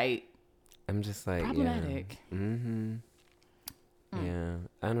 You're right. I'm just like, problematic. Yeah. Yeah.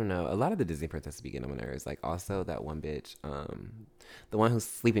 I don't know. A lot of the Disney princesses be getting on my nerves. Like, also that one bitch, the one who's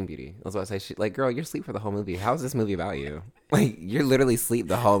Sleeping Beauty. I was about to say, like, girl, you're asleep for the whole movie. How is this movie about you? Like, you're literally asleep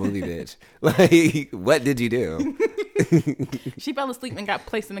the whole movie, bitch. Like, what did you do? She fell asleep and got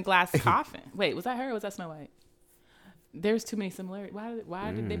placed in a glass coffin. Wait, was that her or was that Snow White? there's too many similarities.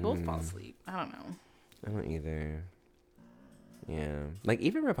 Why did they both fall asleep? I don't know. I don't either. Yeah. Like,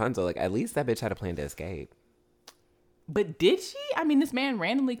 even Rapunzel, like, at least that bitch had a plan to escape. But did she? I mean, this man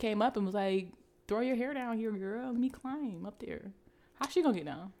randomly came up and was like, throw your hair down here, girl. Let me climb up there. How's she gonna get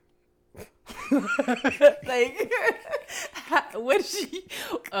down? Like, what she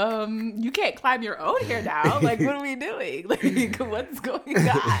you can't climb your own hair down. Like, what are we doing? Like, what's going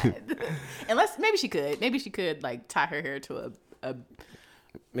on? Unless maybe she could like tie her hair to a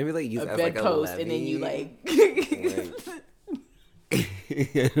maybe like use a bedpost, and then you like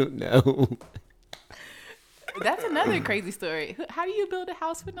I don't know. That's another crazy story. How do you build a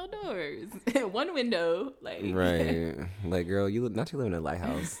house with no doors? One window, like right. Like, girl, you live in a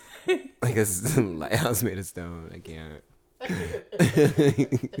lighthouse. Like a lighthouse made of stone. I can't.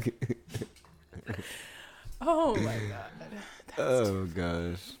 Oh my god. Oh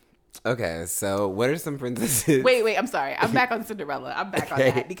gosh. Okay, so what are some princesses? Wait, I'm sorry. I'm back on Cinderella. I'm back on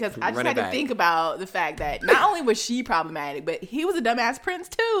that because I just had to think about the fact that not only was she problematic, but he was a dumbass prince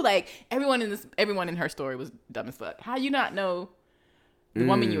too. Like everyone in her story was dumb as fuck. How you not know the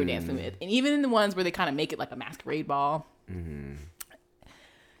woman you were dancing with? And even in the ones where they kind of make it like a masquerade ball,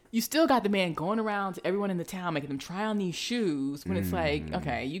 you still got the man going around to everyone in the town making them try on these shoes when it's like,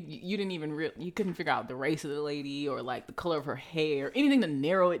 okay, you didn't even you couldn't figure out the race of the lady or like the color of her hair, anything to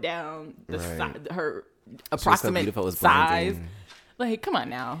narrow it down, her approximate size. Like, come on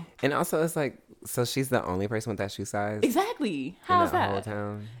now. And also, it's like, so she's the only person with that shoe size? Exactly. How's that? Whole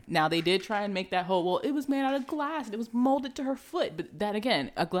town? Now, they did try and make that whole, well, it was made out of glass and it was molded to her foot. But that,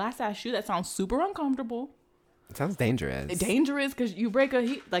 again, a glass-ass shoe, that sounds super uncomfortable. It sounds dangerous. Dangerous because you break your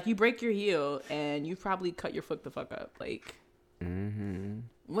heel and you probably cut your foot the fuck up. Like,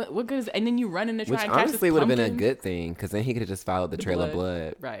 what good is? And then you run in to try and catch this pumpkin. Which honestly would have been a good thing because then he could have just followed the trail of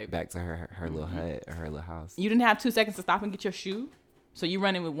blood back to her little hut or her little house. You didn't have 2 seconds to stop and get your shoe, so you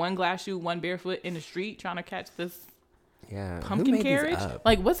run in with one glass shoe, one barefoot in the street trying to catch this pumpkin carriage.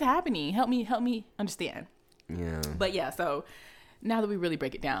 Like, what's happening? Help me understand. Yeah. But yeah, so now that we really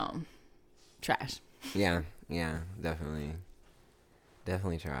break it down, trash. Yeah, definitely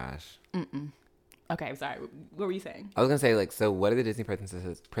trash. Okay, I'm sorry. What were you saying? I was gonna say, like, so what are the Disney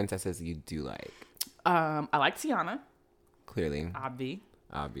princesses you do like? I like Tiana. Clearly. Obvi.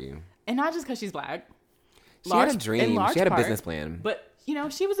 And not just because she's black. She had a dream. She had a business plan. But,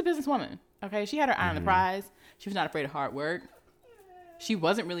 she was a businesswoman. Okay, she had her eye on the prize. She was not afraid of hard work. She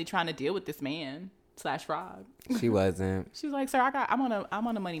wasn't really trying to deal with this man / frog. She wasn't. She was like, sir, I'm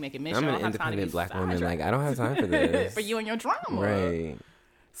on a money making mission. I'm an independent black woman. Like, I don't have time for this. For you and your drama. Right.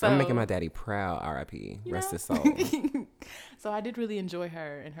 So, I'm making my daddy proud, R.I.P. Rest his soul. So I did really enjoy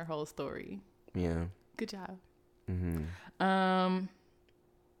her and her whole story. Yeah. Good job.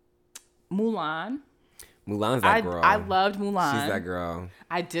 Mulan. Mulan's that girl. I loved Mulan. She's that girl.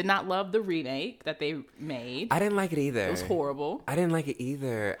 I did not love the remake that they made. I didn't like it either. It was horrible. I didn't like it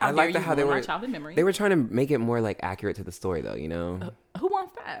either. I liked how they were. They were trying to make it more like accurate to the story, though. Who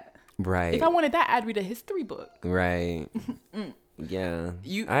wants that? Right. If I wanted that, I'd read a history book. Right. Yeah.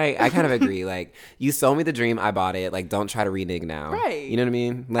 I kind of agree. Like, you sold me the dream, I bought it. Like, don't try to renege now. Right. You know what I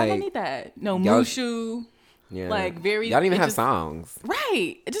mean? Like, I don't need that. No Mushu. Yeah. Like, y'all don't even have songs.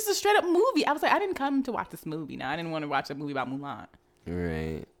 Right. It's just a straight up movie. I was like, I didn't come to watch this movie. Now, I didn't want to watch a movie about Mulan.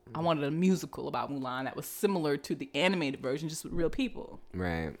 Right. I wanted a musical about Mulan that was similar to the animated version, just with real people.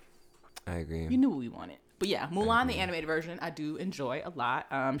 Right. I agree. You knew what we wanted. But yeah, Mulan, the animated version, I do enjoy a lot.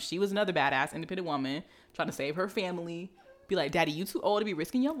 She was another badass, independent woman trying to save her family. Be like, Daddy, you too old to be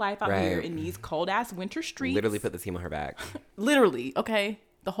risking your life out here in these cold ass winter streets. Literally put the team on her back. Literally, okay?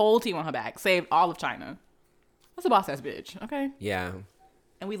 The whole team on her back. Saved all of China. That's a boss ass bitch, okay? Yeah.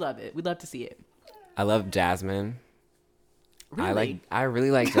 And we love it. We love to see it. I love Jasmine. Really? I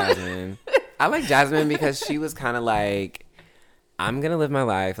really like Jasmine. I like Jasmine because she was kind of like, I'm gonna live my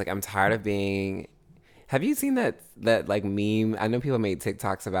life. Like, I'm tired of being. Have you seen that like meme? I know people made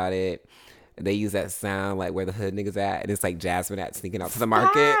TikToks about it. They use that sound like where the hood niggas at, and it's like Jasmine at sneaking out to the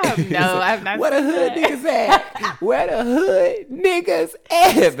market. No, like, I've not. Where the hood niggas at? Where the hood niggas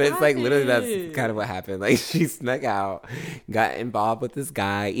at? But it's like literally that's kind of what happened. Like, she snuck out, got involved with this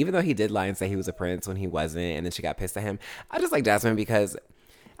guy, even though he did lie and say he was a prince when he wasn't, and then she got pissed at him. I just like Jasmine because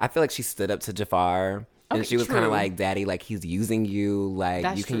I feel like she stood up to Jafar. And she was kind of like, Daddy, like, he's using you. Like,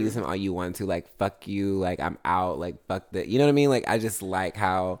 that's you can use him all you want to. Like, fuck you. Like, I'm out. Like, fuck that. You know what I mean? Like, I just like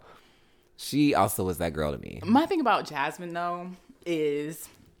how she also was that girl to me. My thing about Jasmine, though, is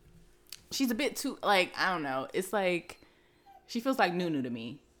she's a bit too, like, I don't know. It's like, she feels like Nunu to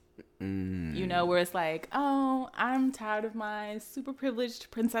me. You know, where it's like, oh, I'm tired of my super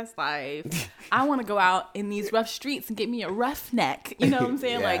privileged princess life. I want to go out in these rough streets and get me a roughneck. You know what I'm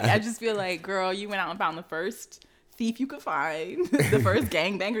saying? Like, I just feel like, girl, you went out and found the first thief you could find, the first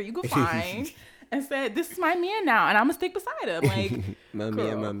gangbanger you could find, and said, this is my man now, and I'm going to stick beside him. Like, my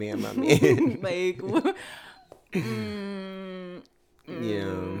man. Like,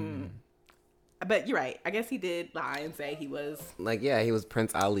 yeah. But you're right. I guess he did lie and say he was... Like, yeah, he was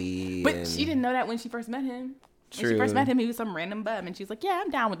Prince Ali. But she didn't know that when she first met him. True. When she first met him, he was some random bum. And she's like, yeah, I'm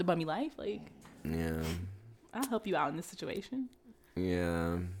down with the bummy life. Like, yeah. I'll help you out in this situation.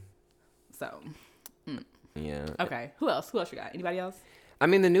 Yeah. So, yeah. Okay. Who else? Who else you got? Anybody else? I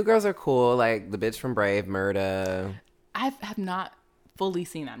mean, the new girls are cool. Like, the bitch from Brave, Murda. I have not fully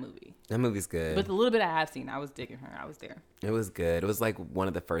seen that movie. That movie's good. But the little bit I have seen, I was digging her. I was there. It was good. It was like one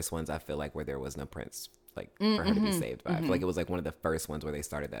of the first ones I feel like where there was no prince, like for her to be saved by. I feel like it was like one of the first ones where they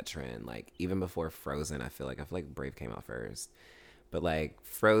started that trend. Like even before Frozen, I feel like Brave came out first. But like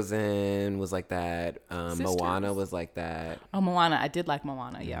Frozen was like that. Moana was like that. Oh, Moana. I did like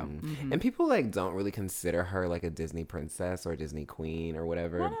Moana. Yeah. And people like don't really consider her like a Disney princess or Disney queen or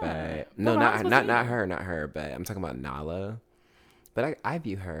whatever. But no, not her. But I'm talking about Nala. But I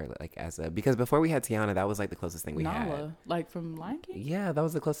view her like as because before we had Tiana, that was like the closest thing we had. Nala, like from Lion King? Yeah, that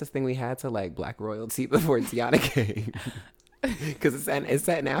was the closest thing we had to like black royalty before Tiana came. Because it's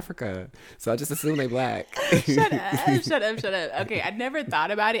set in Africa. So I just assume they black. Shut up. Okay, I never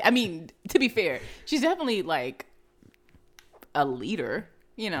thought about it. I mean, to be fair, she's definitely like a leader,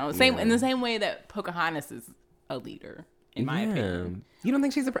 you know, in the same way that Pocahontas is a leader, in my opinion. You don't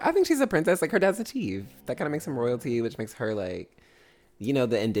think I think she's a princess. Like her dad's a chief. That kind of makes him royalty, which makes her like, you know,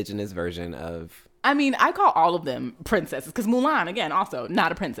 the indigenous version of... I mean, I call all of them princesses because Mulan, again, also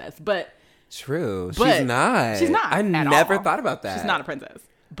not a princess, but... True. She's not. I never thought about that. She's not a princess.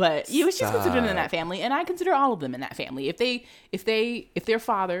 But she's considered in that family, and I consider all of them in that family. If their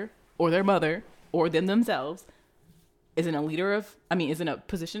father or their mother or them themselves is in a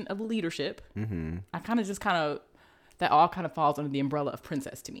position of leadership, I that all kind of falls under the umbrella of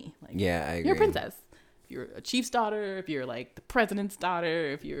princess to me. Like, yeah, I agree. You're a princess. If you're a chief's daughter, if you're like the president's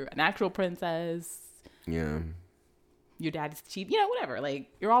daughter, if you're an actual princess, yeah, your dad's chief, you know, whatever. Like,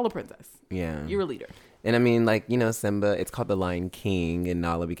 you're all a princess. Yeah, you're a leader. And I mean, like, you know, Simba, it's called The Lion King, and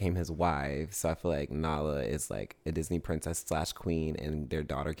Nala became his wife. So I feel like Nala is like a Disney princess / queen, and their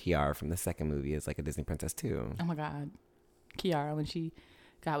daughter Kiara from the second movie is like a Disney princess too. Oh my God, Kiara when she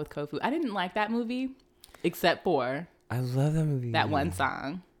got with Kofu, I didn't like that movie, except for I love that movie. That one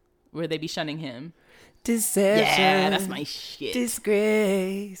song where they be shunning him. Deception. Yeah, that's my shit.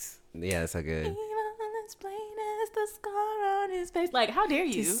 Disgrace. Yeah, that's so good. Even as plain as the scar on his face. Like, how dare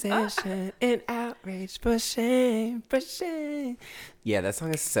you? Deception and outrage for shame, for shame. Yeah, that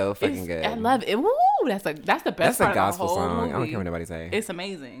song is so fucking good. I love it. Woo! That's the best part That's a gospel of the whole song. movie. I don't care what nobody say. It's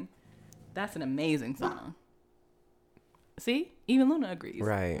amazing. That's an amazing song. See? Even Luna agrees.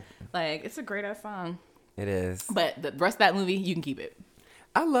 Right. Like, it's a great ass song. It is. But the rest of that movie, you can keep it.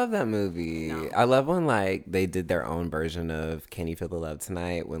 I love that movie. No. I love when like they did their own version of Can You Feel the Love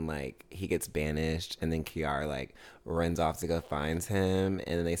Tonight, when like he gets banished and then Kiara like runs off to go find him,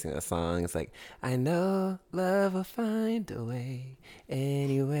 and then they sing a song. It's like, I know love will find a way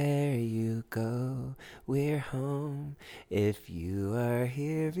anywhere you go. We're home if you are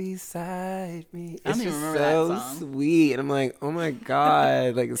here beside me. I don't even remember so that song. Sweet. And I'm like, oh my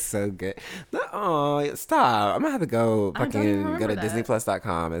God, like it's so good. Oh, stop. I'm gonna have to go fucking go to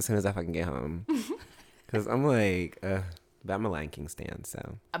DisneyPlus.com as soon as I fucking get home. Because I'm like, but I'm a Lion King stan,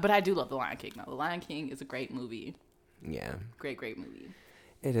 so. But I do love The Lion King. No, The Lion King is a great movie. Yeah. Great movie.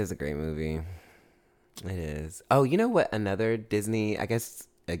 It is a great movie. It is. Oh, you know what? Another Disney, I guess,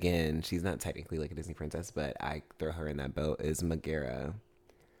 again, she's not technically like a Disney princess, but I throw her in that boat, is Megara.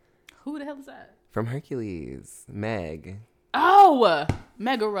 Who the hell is that? From Hercules. Meg. Oh!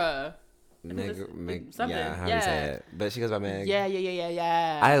 Megara. Something. Yeah, how do you say it? But she goes by Meg.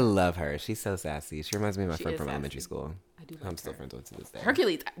 Yeah. I love her. She's so sassy. She reminds me of my friend from sassy. elementary school. I do love I'm her. still friends with to this day.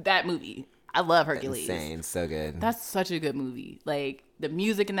 Hercules, that movie. I love Hercules. Insane. So good. That's such a good movie. Like, the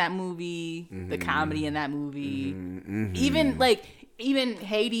music in that movie, the comedy in that movie. Even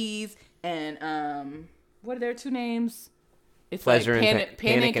Hades and, what are their two names? It's Pleasure like and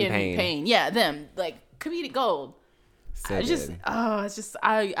Panic and Pain. Yeah, them. Like, comedic gold. So I good.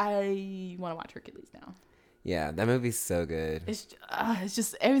 I want to watch Hercules now. Yeah, that movie's so good. It's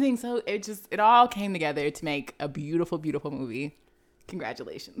just everything. It all came together to make a beautiful, beautiful movie.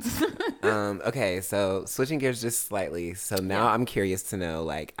 Congratulations. Okay, so switching gears just slightly. So now I'm curious to know,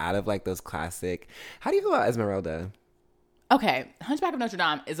 like, out of like those classic, how do you feel about Esmeralda? Okay, Hunchback of Notre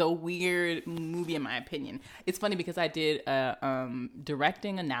Dame is a weird movie in my opinion. It's funny because I did a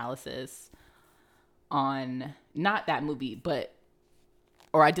directing analysis on not that movie,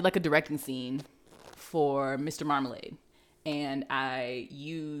 or I did like a directing scene for Mr. Marmalade, and I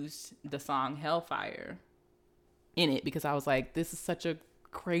used the song Hellfire in it because I was like, this is such a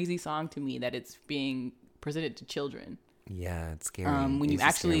crazy song to me that it's being presented to children. Yeah, it's scary. When you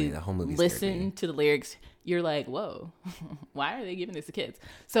actually listen to the lyrics, you're like, whoa, why are they giving this to kids?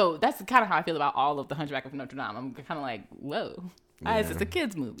 So that's kind of how I feel about all of the Hunchback of Notre Dame. I'm kind of like, whoa, why is this a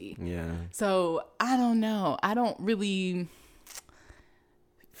kid's movie? Yeah. So I don't know. I don't really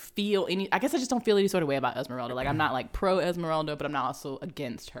feel I guess I just don't feel any sort of way about Esmeralda. Like, I'm not like pro Esmeralda, but I'm not also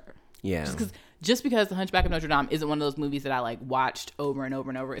against her. Yeah. Just because the Hunchback of Notre Dame isn't one of those movies that I like watched over and over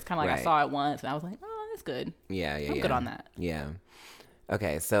and over. It's kind of like I saw it once and I was like, oh, that's good. Yeah. I'm good on that. Yeah.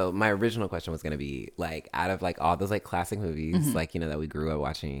 Okay, so my original question was going to be, like, out of, like, all those, like, classic movies, like, you know, that we grew up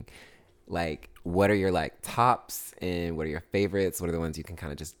watching, like, what are your, like, tops and what are your favorites? What are the ones you can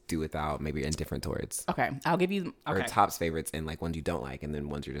kind of just do without, maybe you're indifferent towards? Okay, I'll give you... Okay. Or tops, favorites, and, like, ones you don't like, and then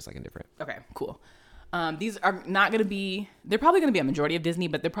ones you're just, like, indifferent. Okay, cool. These are not going to be... They're probably going to be a majority of Disney,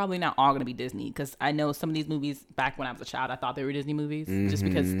 but they're probably not all going to be Disney, because I know some of these movies, back when I was a child, I thought they were Disney movies, just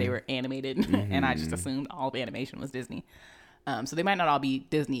because they were animated, and I just assumed all of animation was Disney. So they might not all be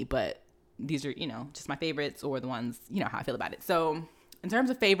Disney, but these are, you know, just my favorites or the ones, you know, how I feel about it. So in terms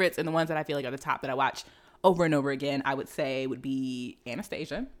of favorites and the ones that I feel like are the top that I watch over and over again, I would say would be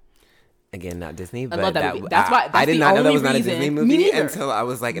Anastasia. Again, not Disney, but I love that movie. That's I did not know that was not a Disney movie until I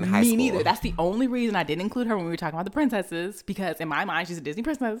was like in high school. Me neither. That's the only reason I didn't include her when we were talking about the princesses, because in my mind she's a Disney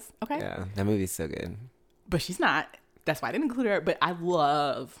princess. Okay. Yeah, that movie's so good. But she's not. That's why I didn't include her. But I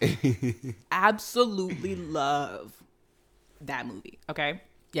love, absolutely love that movie. Okay.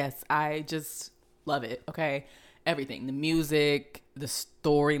 Yes, I just love it. Okay. Everything, the music, the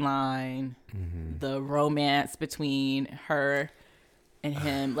storyline, the romance between her and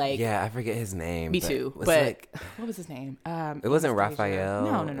him, like, yeah, I forget his name. Me too. But like, what was his name? It wasn't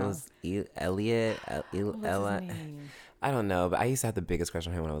Raphael. No. It was Elliot. Ella. I don't know, but I used to have the biggest crush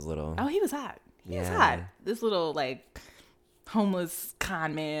on him when I was little. Oh, he was hot. He was hot. This little like homeless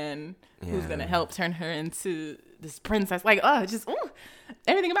con man who's gonna help turn her into this princess. Like,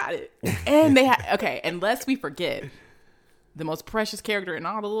 everything about it. And they had and lest we forget, the most precious character in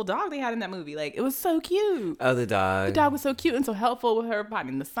all, the little dog they had in that movie. Like, it was so cute. Oh, the dog. The dog was so cute and so helpful with her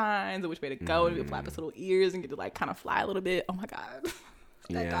finding the signs of which way to go, and he would flap his little ears and get to like kind of fly a little bit. Oh my god,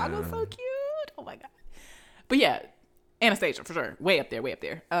 that dog was so cute. Oh my god. But yeah, Anastasia for sure, way up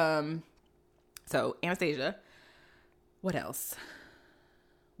there. So Anastasia. What else?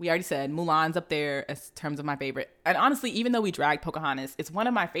 We already said Mulan's up there as terms of my favorite. And honestly, even though we dragged Pocahontas, it's one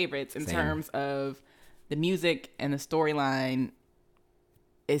of my favorites in terms of the music and the storyline.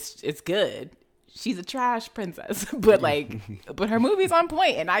 It's good. She's a trash princess, but but her movie's on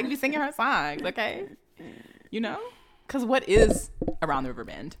point, and I can be singing her songs, okay? You know? Because what is Around the River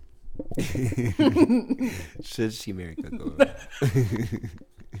Bend? Should she marry Coco?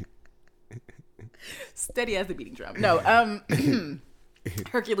 Steady as the beating drum. No,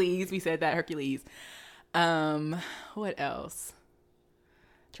 Hercules. We said that, Hercules. What else?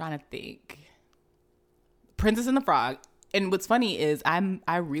 Trying to think. Princess and the Frog. And what's funny is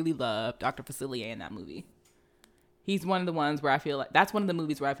I really love Dr. Facilier in that movie. He's one of the ones where I feel like that's one of the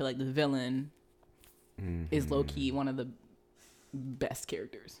movies where I feel like the villain is low key one of the best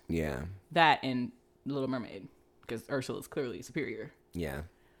characters. Yeah. That and Little Mermaid, because Ursula's clearly superior. Yeah.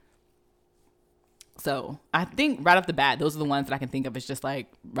 So I think right off the bat, those are the ones that I can think of as just like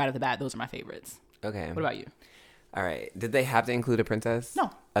right off the bat, those are my favorites. Okay. What about you? All right. Did they have to include a princess? No.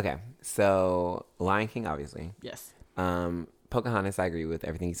 Okay. So Lion King, obviously. Yes. Pocahontas, I agree with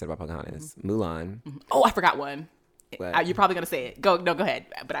everything you said about Pocahontas. Mulan. Oh, I forgot one. You're probably going to say it. Go ahead.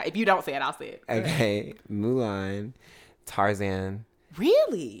 But if you don't say it, I'll say it. Okay. Mulan. Tarzan.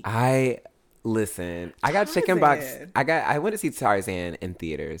 Really? Listen, I got chicken box. I went to see Tarzan in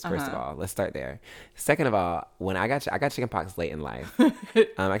theaters. First of all, let's start there. Second of all, when I got chicken pox late in life. I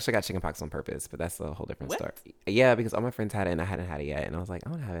actually got chicken pox on purpose, but that's a whole different story. Yeah, because all my friends had it and I hadn't had it yet, and I was like, I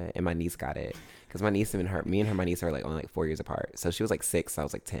want to have it, and my niece got it because my niece and my niece are like only like 4 years apart. So she was like 6, so I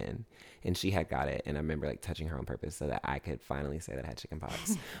was like 10, and she had got it, and I remember like touching her on purpose so that I could finally say that I had chicken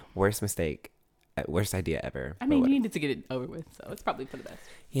pox. Worst mistake. Worst idea ever. I mean, you needed to get it over with, so it's probably for the best.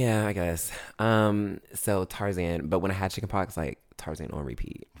 Yeah, I guess. So Tarzan, but when I had chickenpox, like Tarzan on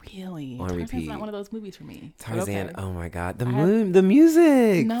repeat. Really? On repeat. Tarzan's not one of those movies for me. Tarzan, okay. Oh my god, the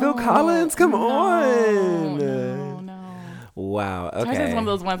music. No, Phil Collins, come on. No. Wow. Okay. Tarzan's one of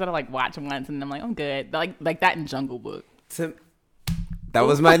those ones that I like watch once and I'm like, I'm good. Like that in Jungle Book. That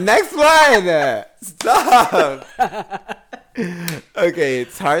was my next one. Stop. Okay,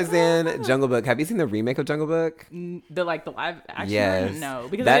 Tarzan, Jungle Book. Have you seen the remake of Jungle Book? The live action? Yes. No,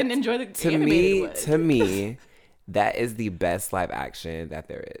 because I didn't enjoy the animated one. To me, that is the best live action that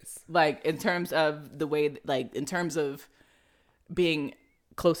there is. Like in terms of the way, like in terms of being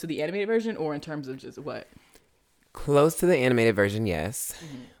close to the animated version, or in terms of just what? Close to the animated version, yes.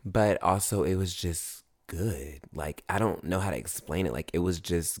 But also it was just good. Like, I don't know how to explain it. Like, it was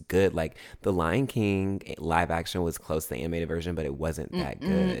just good. Like, The Lion King live action was close to the animated version, but it wasn't that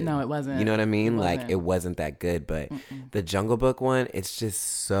good. No, it wasn't. You know what I mean? Like, it wasn't that good. But the Jungle Book one, it's just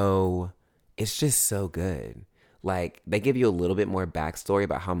so good. Like, they give you a little bit more backstory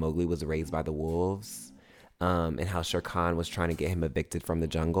about how Mowgli was raised by the wolves, and how Shere Khan was trying to get him evicted from the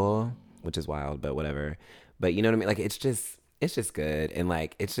jungle, which is wild, but whatever. But you know what I mean? Like, it's just good. And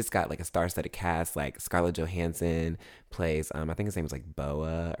like, it's just got like a star-studded cast. Like, Scarlett Johansson plays, I think his name is like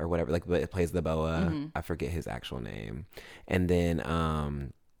Boa or whatever. Like, but it plays the Boa. I forget his actual name. And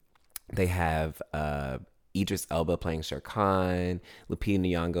then they have Idris Elba playing Shere Khan. Lupita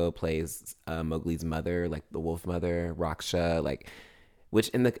Nyong'o plays Mowgli's mother, like the wolf mother, Raksha. Like, which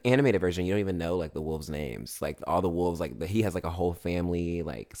in the animated version, you don't even know like the wolves' names. Like, all the wolves, like he has like a whole family,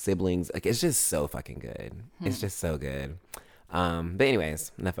 like siblings. Like, it's just so fucking good. It's just so good. But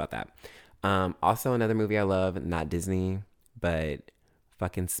anyways, enough about that. Also another movie I love, not Disney, but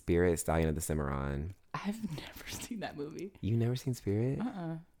fucking Spirit, Stallion of the Cimarron. I've never seen that movie. You never seen Spirit?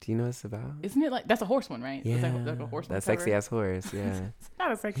 Do you know what it's about? Isn't it like, that's a horse one, right? Yeah, like a horse one. That sexy ass horse. Yeah, it's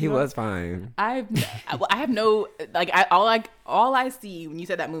not a sexy. He horse. was fine. I have no all I see when you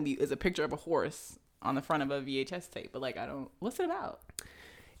said that movie is a picture of a horse on the front of a VHS tape. But like, I don't. What's it about?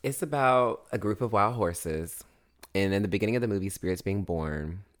 It's about a group of wild horses, and in the beginning of the movie, Spirit's being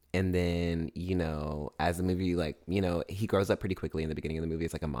born. And then, you know, as the movie, like, you know, he grows up pretty quickly in the beginning of the movie.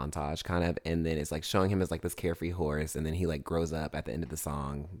 It's like a montage kind of. And then it's like showing him as like this carefree horse. And then he like grows up at the end of the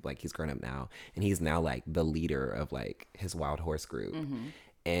song. Like, he's grown up now. And he's now like the leader of like his wild horse group.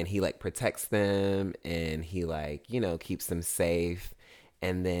 And he like protects them. And he like, you know, keeps them safe.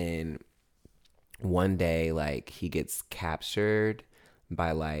 And then one day, like, he gets captured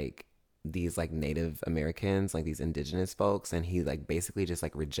by like these like Native Americans, like these indigenous folks, and he like basically just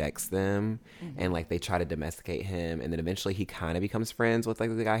like rejects them, and like they try to domesticate him, and then eventually he kind of becomes friends with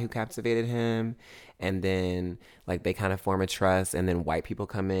like the guy who captivated him, and then like they kind of form a trust, and then white people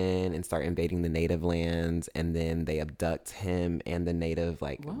come in and start invading the native lands, and then they abduct him and the native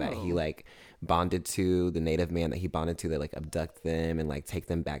like that he like bonded to, the native man that he bonded to. They like abduct them and like take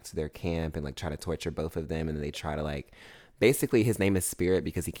them back to their camp and like try to torture both of them, and then they try to like, basically his name is Spirit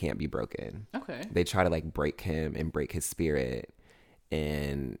because he can't be broken. Okay. They try to like break him and break his spirit,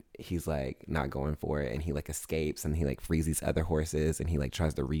 and he's like not going for it, and he like escapes, and he like frees these other horses, and he like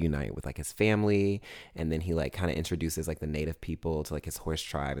tries to reunite with like his family, and then he like kind of introduces like the native people to like his horse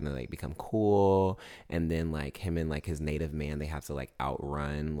tribe, and they like become cool, and then like him and like his native man, they have to like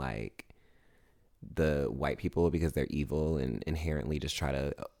outrun like the white people because they're evil and inherently just try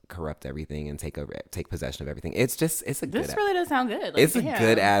to corrupt everything and take possession of everything. It's a good. This really does sound good. Like, it's a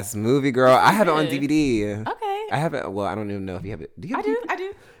good ass movie, girl. I have it on DVD. Okay. I have it. Well, I don't even know if you have it. Do you have it? I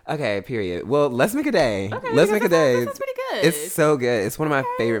do. Okay. Period. Well, let's make a day. Okay, let's make a day. That's pretty good. It's so good. It's one of my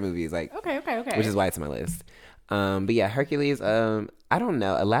favorite movies. Like. Okay. Which is why it's on my list. But yeah, Hercules. I don't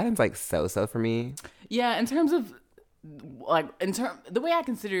know. Aladdin's like so for me. Yeah, in terms of. Like, the way I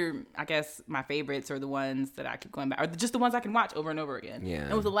consider, I guess, my favorites are the ones that I keep going back, or just the ones I can watch over and over again. Yeah.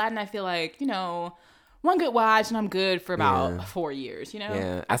 And with Aladdin, I feel like, you know, one good watch and I'm good for about 4 years, you know?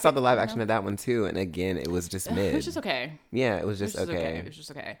 Yeah. I saw the live action of that one too, and again, it was just mid. It was just okay. Yeah, it was just okay. It was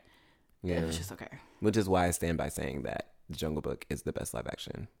just okay. Yeah. It was just okay. Which is why I stand by saying that The Jungle Book is the best live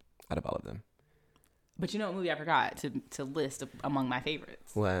action out of all of them. But you know what movie I forgot to list among my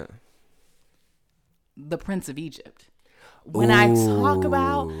favorites? What? The Prince of Egypt. When I talk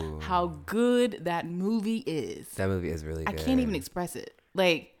about how good that movie is. That movie is really good. I can't even express it.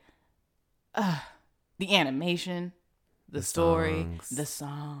 Like, the animation, the story, the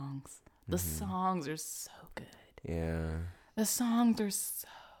songs. The songs are so good. Yeah. The songs are so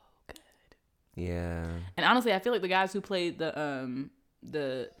good. Yeah. And honestly, I feel like the guys who played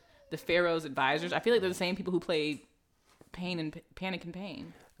the Pharaoh's advisors, I feel like they're the same people who played Panic and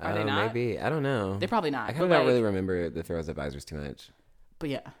Pain. Are they not? Maybe. I don't know. They're probably not. I kind of don't really remember the Pharaoh's advisors too much. But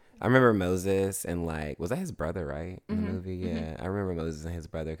yeah. I remember Moses and like, was that his brother, right? In the movie? Yeah. I remember Moses and his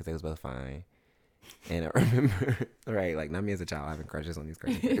brother because they was both fine. And I remember, right, like not me as a child having crushes on these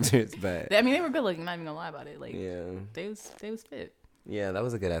crazy characters, but. I mean, they were good looking, not even gonna lie about it. Like, yeah. They was fit. Yeah, that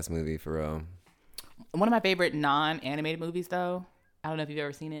was a good ass movie for real. One of my favorite non-animated movies, though. I don't know if you've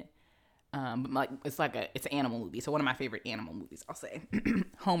ever seen it. But like it's an animal movie. So one of my favorite animal movies, I'll say,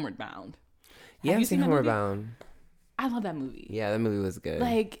 Homeward Bound. Yeah, I've seen Homeward Bound. I love that movie. Yeah, that movie was good.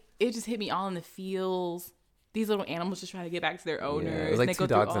 Like it just hit me all in the feels. These little animals just trying to get back to their owners. Yeah, it was like 2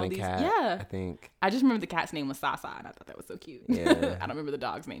 dogs and a cat. Yeah, I think. I just remember the cat's name was Sasa, and I thought that was so cute. Yeah. I don't remember the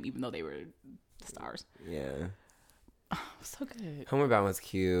dog's name, even though they were stars. Yeah. Oh, so good. Homeward Bound was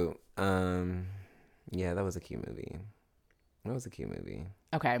cute. Yeah, that was a cute movie.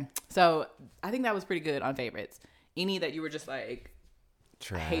 Okay, so I think that was pretty good on favorites. Any that you were just like,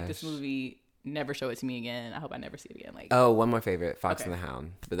 Trash. I hate this movie. Never show it to me again. I hope I never see it again. Like, oh, one more favorite, Fox and the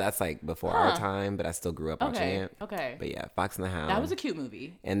Hound. But that's like before our time, but I still grew up watching it. Okay. But yeah, Fox and the Hound. That was a cute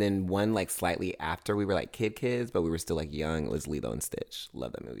movie. And then one like slightly after we were like kids, but we were still like young. It was Lilo and Stitch.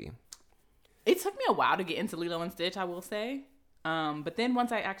 Love that movie. It took me a while to get into Lilo and Stitch, I will say. But then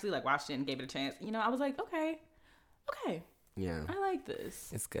once I actually like watched it and gave it a chance, I was like, okay. Yeah. I like this.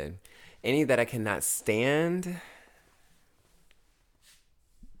 It's good. Any that I cannot stand?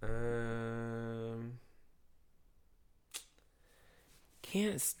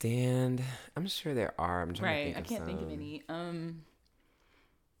 Can't stand. I'm sure there are. I'm trying to think of I can't think of any.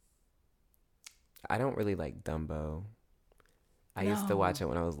 I don't really like Dumbo. I used to watch it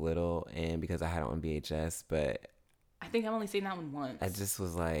when I was little and because I had it on VHS, but I think I've only seen that one once. I just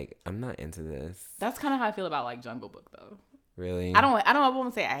was like, I'm not into this. That's kind of how I feel about like Jungle Book though. Really? I don't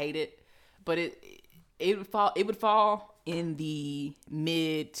want to say I hate it, but it would fall in the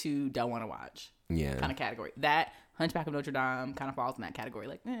mid to don't want to watch kind of category. That Hunchback of Notre Dame kind of falls in that category.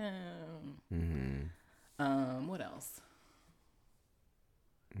 Like, what else?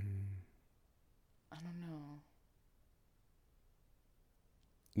 I don't know.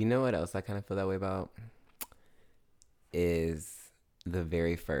 You know what else I kind of feel that way about? Is the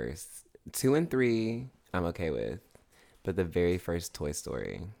very first 2 and 3 I'm okay with, but the very first Toy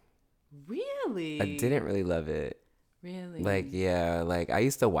Story. Really? I didn't really love it. Really? Like, yeah, like I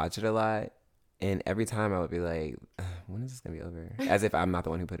used to watch it a lot, and every time I would be like, when is this gonna be over? As if I'm not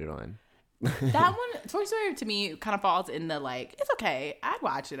the one who put it on. That one, Toy Story, to me kind of falls in the like, it's okay, I'd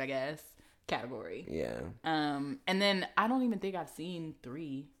watch it, I guess, category. Yeah. And then I don't even think I've seen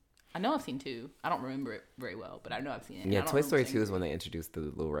 3. I know I've seen 2. I don't remember it very well, but I know I've seen it. Yeah, Toy Story 2 is when they introduced the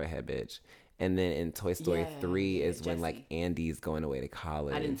little redhead bitch. And then in Toy Story 3 is when like Andy's going away to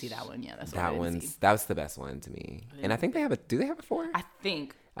college. I didn't see that one. Yeah, that's that one's that was the best one to me. And I think they have do they have a 4? I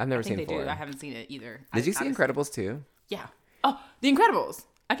think I've never seen 4. I haven't seen it either. Did you see Incredibles 2? Yeah. Oh, The Incredibles.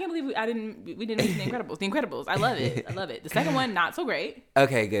 I can't believe we didn't mention The Incredibles. The Incredibles. I love it. The second one, not so great.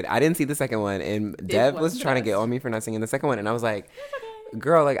 Okay, good. I didn't see the second one, and Dev was trying to get on me for not seeing the second one, and I was like,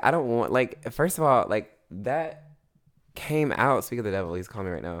 girl, like I don't want, like, first of all, like that came out. Speak of the devil, he's calling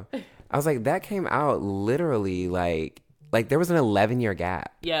me right now. I was like, that came out literally like there was an 11-year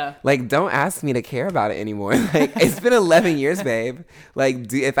gap. Yeah. Like, don't ask me to care about it anymore. Like, it's been 11 years, babe.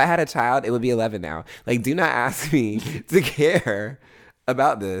 Like, if I had a child, it would be 11 now. Like, do not ask me to care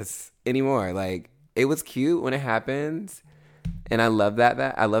about this anymore. Like, it was cute when it happened, and I love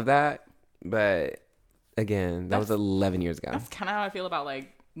that. I love that. But again, that was 11 years ago. That's kind of how I feel about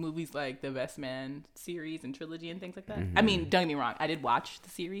like movies like the Best Man series and trilogy and things like that. I mean, don't get me wrong, I did watch the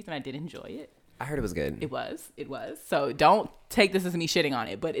series and I did enjoy it. I heard it was good. It was. So don't take this as me shitting on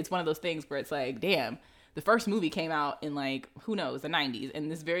it, but it's one of those things where it's like, damn, the first movie came out in like, who knows, the 90s,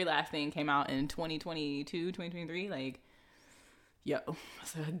 and this very last thing came out in 2022, 2023. Like, yo,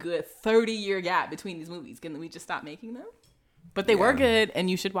 it's a good 30-year gap between these movies. Can we just stop making them? But they were good, and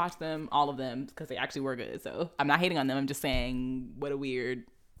you should watch them, all of them, because they actually were good. So I'm not hating on them. I'm just saying, what a weird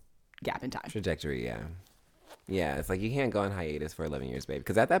gap in time. Trajectory, yeah. Yeah, it's like you can't go on hiatus for 11 years, babe.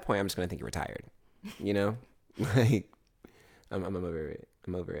 Because at that point, I'm just going to think you're retired. You know? Like, I'm over it.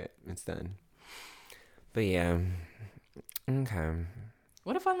 I'm over it. It's done. But yeah. Okay.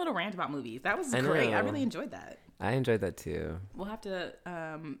 What a fun little rant about movies. That was great. I really enjoyed that. I enjoyed that too. We'll have to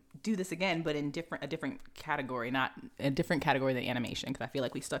do this again, but in a different category, not a different category than animation, because I feel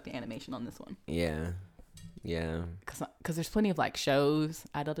like we stuck to animation on this one. Yeah. Because there's plenty of like shows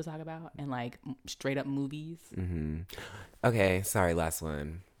I'd love to talk about and like straight up movies. Mm-hmm. Okay, sorry, last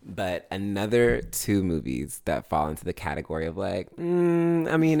one. But another 2 movies that fall into the category of like, I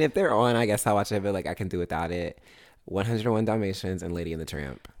mean, if they're on, I guess I'll watch it, but like I can do without it. 101 Dalmatians and Lady and the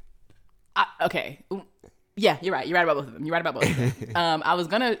Tramp. Okay. Yeah, you're right. You're right about both of them. I was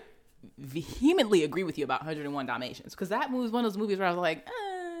going to vehemently agree with you about 101 Dalmatians, because that was one of those movies where I was like,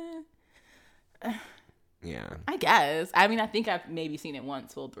 Yeah. I guess. I mean, I think I've maybe seen it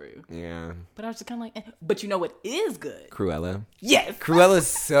once full through. Yeah. But I was just kind of like, but you know what is good? Cruella. Yes. Cruella's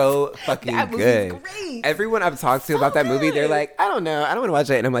so fucking that good. Great. Everyone I've talked to about that movie, they're like, I don't know. I don't want to watch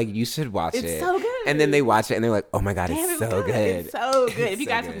it. And I'm like, you should watch it. It's so good. And then they watch it and they're like, oh my God, it's so good. It's so good. If you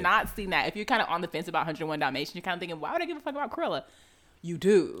so guys good. have not seen that, if you're kind of on the fence about 101 Dalmatians, you're kind of thinking, why would I give a fuck about Cruella? You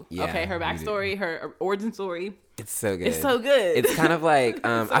do. Yeah, okay, her backstory, her origin story. It's so good. It's so good. It's kind of like,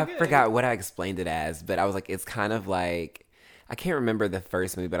 I good. forgot what I explained it as, but I was like, it's kind of like, I can't remember the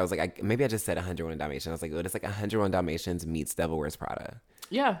first movie, but I was like, maybe I just said 101 Dalmatians. I was like, it's like 101 Dalmatians meets Devil Wears Prada.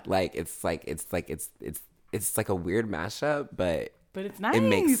 Yeah. Like, it's like a weird mashup, but it's nice. It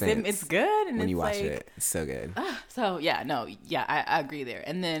makes sense. It's good. And when it's you watch like, it. It's so good. I agree there.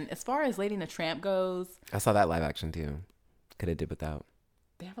 And then as far as Lady and the Tramp goes, I saw that live action too. Could have did without.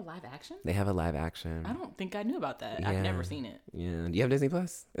 they have a live action? They have a live action. I don't think I knew about that. Yeah. I've never seen it. Yeah. Do you have Disney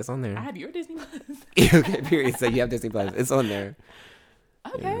Plus? It's on there. I have your Disney Plus. Okay, period. So you have Disney Plus. It's on there.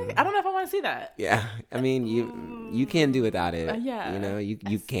 Okay. Yeah. I don't know if I want to see that. Yeah. I mean, you can do without it. Yeah. You know,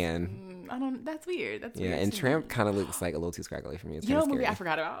 you can. I don't. That's weird. That's Yeah. weird And to Tramp me. kind of looks like a little too scraggly for me. It's You know kind what of movie I scary.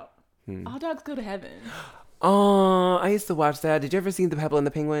 forgot about? All Dogs Go to Heaven. Oh, I used to watch that. Did you ever see The Pebble and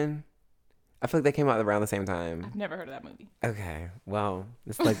the Penguin? I feel like they came out around the same time. I've never heard of that movie. Okay. Well,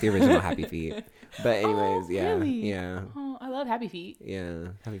 it's like the original Happy Feet. But anyways, yeah. Really? Yeah. Oh, I love Happy Feet. Yeah.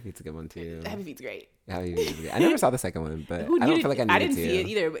 Happy Feet's a good one too. Happy Feet's great. Happy Feet is good. I never saw the second one, but Who I don't needed- feel like I needed I didn't to. see it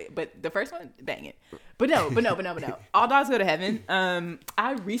either, but the first one, bang it. But no. All Dogs Go to Heaven.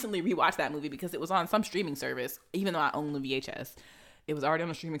 I recently rewatched that movie because it was on some streaming service, even though I own the VHS. It was already on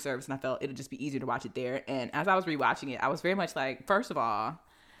a streaming service, and I felt it'd just be easier to watch it there. And as I was rewatching it, I was very much like, first of all,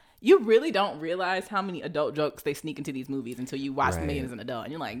 you really don't realize how many adult jokes they sneak into these movies until you watch them again as an adult,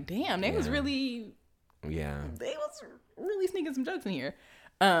 and you're like, damn, they was really sneaking some jokes in here.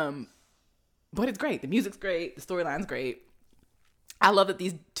 But it's great. The music's great. The storyline's great. I love that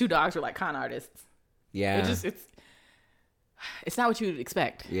these two dogs are like con artists. Yeah. It's not what you would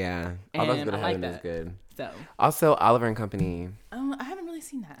expect. Yeah. All Dogs Go to I like Heaven is that. good. So Also, Oliver and Company. I haven't really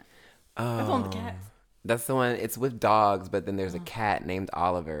seen that. Oh, That's one with the cats. That's the one. It's with dogs, but then there's a cat named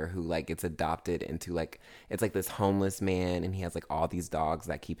Oliver who like gets adopted into like it's like this homeless man, and he has like all these dogs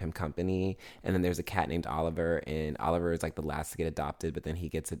that keep him company. And then there's a cat named Oliver, and Oliver is like the last to get adopted, but then he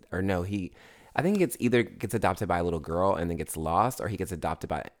gets it, or no, I think it's either gets adopted by a little girl and then gets lost, or he gets adopted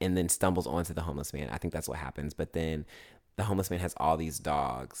by and then stumbles onto the homeless man. I think that's what happens. But then the homeless man has all these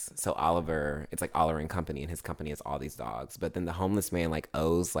dogs. So Oliver, it's like Oliver and Company, and his company has all these dogs. But then the homeless man like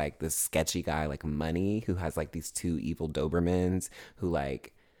owes like this sketchy guy like money who has like these two evil Dobermans who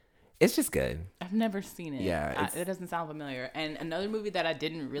like, it's just good. I've never seen it. Yeah, It doesn't sound familiar. And another movie that I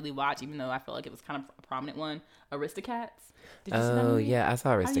didn't really watch, even though I felt like it was kind of a prominent one, Aristocats. Did you see that movie? Yeah, I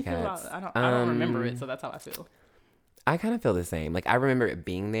saw How do you feel Aristocats. about it? I don't remember it, so that's how I feel. I kind of feel the same. Like I remember it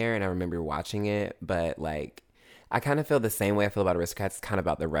being there and I remember watching it, but like I kind of feel the same way I feel about Aristocats. It's kind of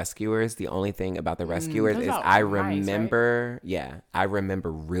about the rescuers. The only thing about the rescuers is I remember, I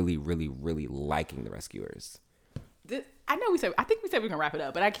remember really, really, really liking the rescuers. I think we said we were gonna wrap it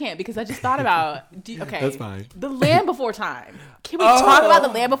up, but I can't because I just thought about. Okay, That's fine. The Land Before Time. Can we talk about The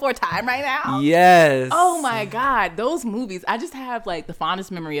Land Before Time right now? Yes. Oh my God, those movies! I just have like the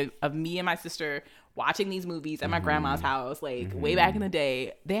fondest memory of me and my sister watching these movies at my grandma's house, like way back in the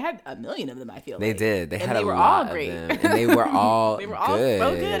day. They had a million of them. I feel they like. did. They had they a were lot all great. of them, and they were all they were all good.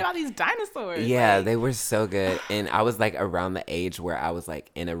 so good about these dinosaurs. Yeah, like, they were so good. And I was like around the age where I was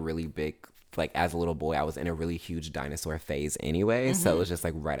like in a really big, like as a little boy, I was in a really huge dinosaur phase anyway. So it was just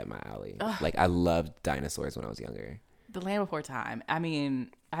like right up my alley. Like I loved dinosaurs when I was younger. The Land Before Time. I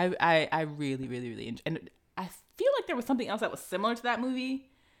mean, I really, really, really enjoyed. And I feel like there was something else that was similar to that movie,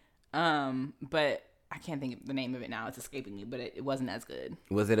 but I can't think of the name of it now. It's escaping me, but it wasn't as good.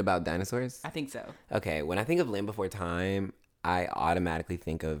 Was it about dinosaurs? I think so. Okay, when I think of Land Before Time, I automatically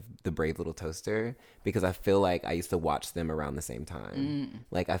think of The Brave Little Toaster because I feel like I used to watch them around the same time.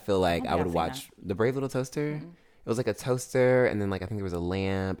 Like I feel like I would watch The Brave Little Toaster. It was like a toaster, and then like I think there was a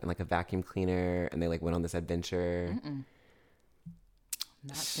lamp and like a vacuum cleaner, and they like went on this adventure.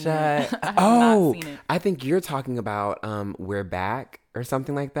 Shut. Oh, I think you're talking about We're Back or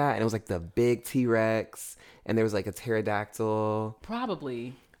something like that, and it was like the big T-Rex, and there was like a pterodactyl.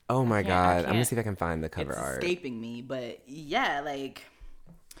 Probably. Oh my God. I'm gonna see if I can find the cover art. It's escaping me, but yeah, like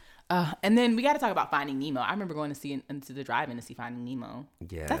and then we got to talk about Finding Nemo. I remember going to see into the drive-in to see Finding Nemo.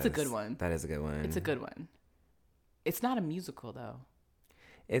 Yeah, that's a good one. That is a good one. It's a good one. It's not a musical though.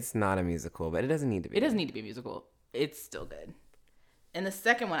 It's not a musical, but it doesn't need to be. It doesn't need to be a musical. It's still good. And the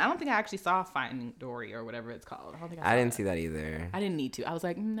second one, I don't think I actually saw Finding Dory or whatever it's called. I didn't see that either. I didn't need to. I was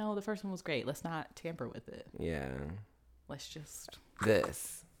like, no, the first one was great. Let's not tamper with it. Yeah. Let's just...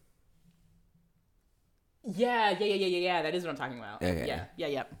 This. Yeah. That is what I'm talking about. Okay.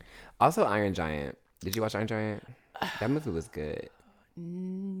 Yeah. Also, Iron Giant. Did you watch Iron Giant? That movie was good.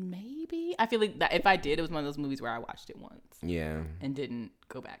 Maybe. I feel like that if I did, it was one of those movies where I watched it once. Yeah. And didn't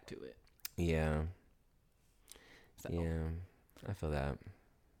go back to it. Yeah. So. Yeah. I feel that.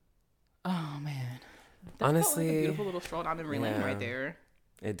 Oh, man. That honestly, felt like a beautiful little stroll down memory lane right there.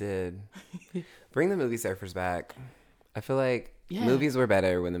 It did. Bring the movie surfers back. I feel like movies were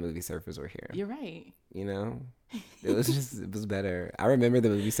better when the movie surfers were here. You're right. You know? It was better. I remember the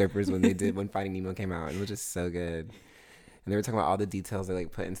movie surfers when Finding Nemo came out. It was just so good. And they were talking about all the details they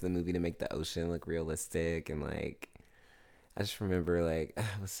like put into the movie to make the ocean look realistic. And like, I just remember like,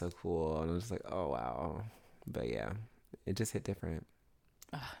 it was so cool. And I was just like, oh, wow. But yeah, it just hit different.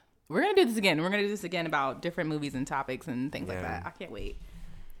 We're going to do this again. We're going to do this again about different movies and topics and things like that. I can't wait.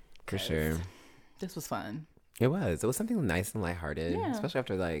 For sure. This was fun. It was. It was something nice and lighthearted, especially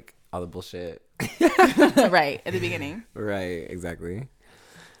after like all the bullshit. Right. At the beginning. Right. Exactly.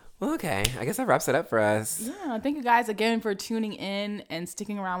 Well, okay. I guess that wraps it up for us. Yeah. Thank you guys again for tuning in and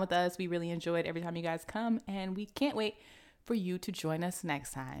sticking around with us. We really enjoyed every time you guys come, and we can't wait for you to join us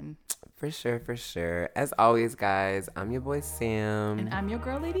next time. For sure. As always, guys, I'm your boy Sam. And I'm your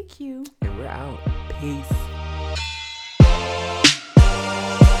girl, Lady Q. And we're out. Peace.